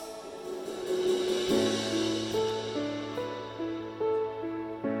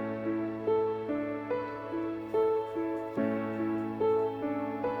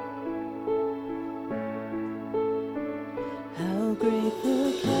 How great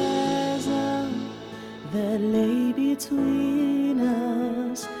the chasm that lay between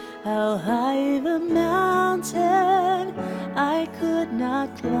us. How high the mountain I could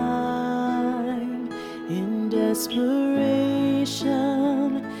not climb. In desperation,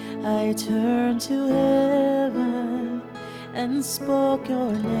 I turned to heaven and spoke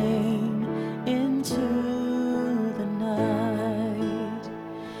your name into the night.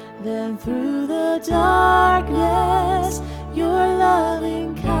 Then through the darkness, your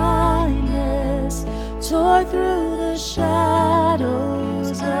loving kindness tore through the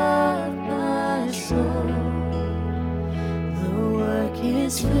shadows of my soul. The work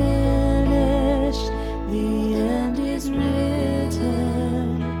is finished, the end is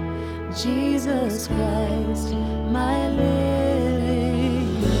written. Jesus Christ, my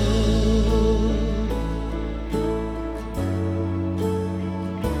living hope.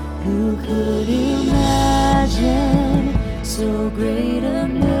 Who could imagine so great a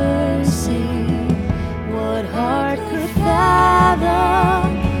mercy? What heart could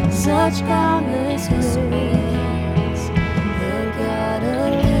fathom such boundless grace? The God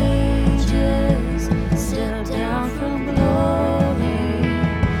of ages stepped down from glory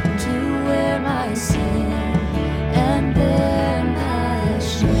to wear my sin and bear my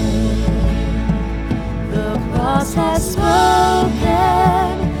shame. The cross has spoken,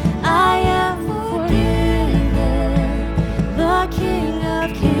 I am forgiven. The King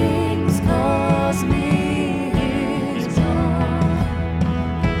of Kings calls me his own.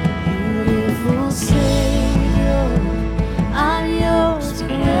 Beautiful Savior,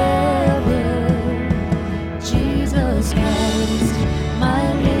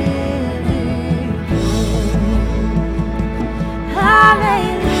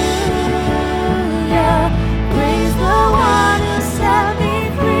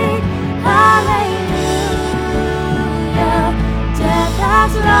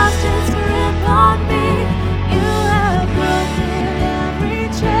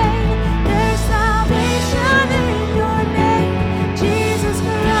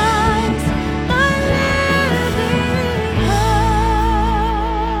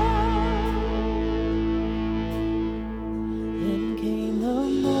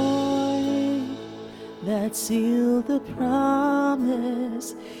 sealed the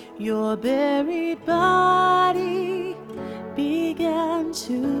promise. Your buried body began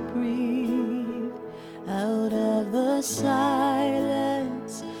to breathe. Out of the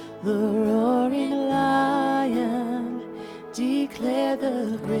silence, the roaring lion declared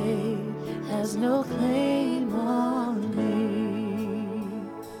the grave has no claim on me.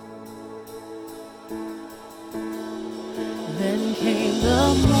 Then came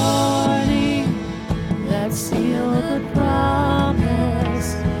the morning that sealed the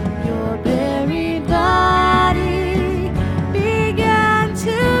promise. Your buried body began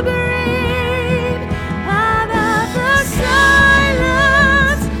to breathe. Out of the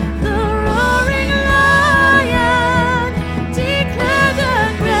silence, the roaring lion declared the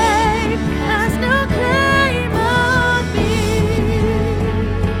grave has no claim on me.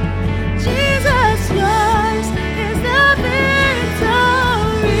 Jesus, yours is the victory.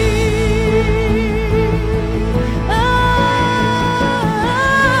 Oh,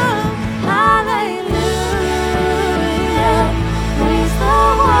 hallelujah. Praise the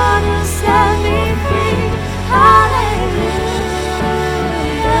one who set me free.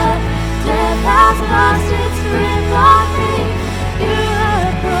 Hallelujah. Death has lost its grip on me. You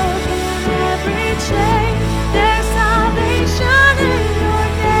have broken every chain. There's salvation in your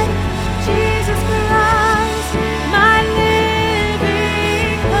name. Jesus Christ, my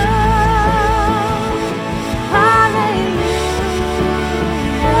living hope.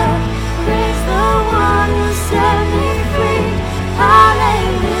 Hallelujah. Praise the one who set me free.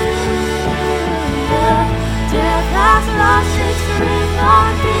 Hallelujah. Death has lost its grip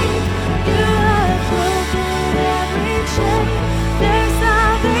on me. You have broken every chain. There's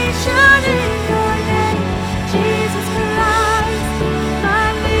salvation in your name. Jesus Christ, my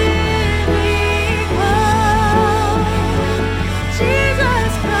living hope.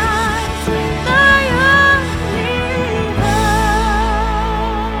 Jesus Christ, my only hope.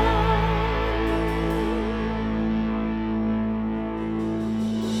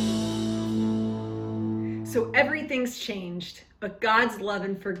 So everything's changed, but God's love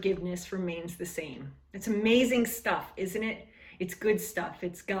and forgiveness remains the same. It's amazing stuff, isn't it? It's good stuff.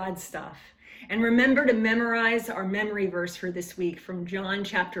 It's God's stuff. And remember to memorize our memory verse for this week from John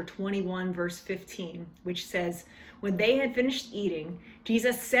chapter 21, verse 15, which says, "When they had finished eating,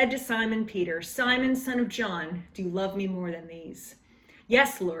 Jesus said to Simon Peter, 'Simon, son of John, do you love me more than these?'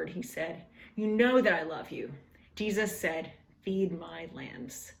 'Yes, Lord,' he said. 'You know that I love you.' Jesus said, 'Feed my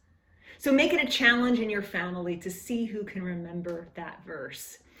lambs.'" So make it a challenge in your family to see who can remember that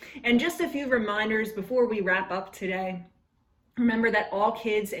verse. And just a few reminders before we wrap up today. Remember that all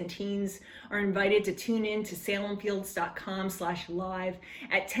kids and teens are invited to tune in to salemfields.com/live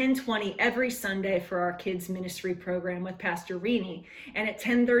at 10:20 every Sunday for our kids ministry program with Pastor Rini, and at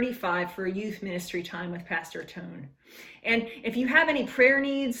 10:35 for a youth ministry time with Pastor Tone. And if you have any prayer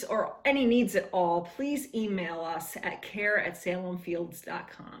needs or any needs at all, please email us at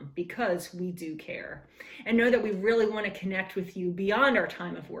care@salemfields.com, because we do care. And know that we really want to connect with you beyond our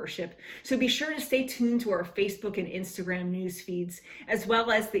time of worship. So be sure to stay tuned to our Facebook and Instagram news feeds, as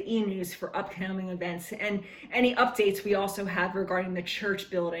well as the e-news for upcoming events and any updates we also have regarding the church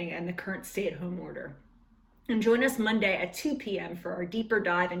building and the current stay-at-home order. And join us Monday at 2 p.m. for our deeper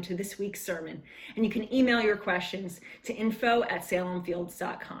dive into this week's sermon. And you can email your questions to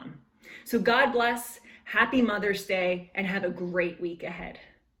info@salemfields.com. So God bless, happy Mother's Day, and have a great week ahead.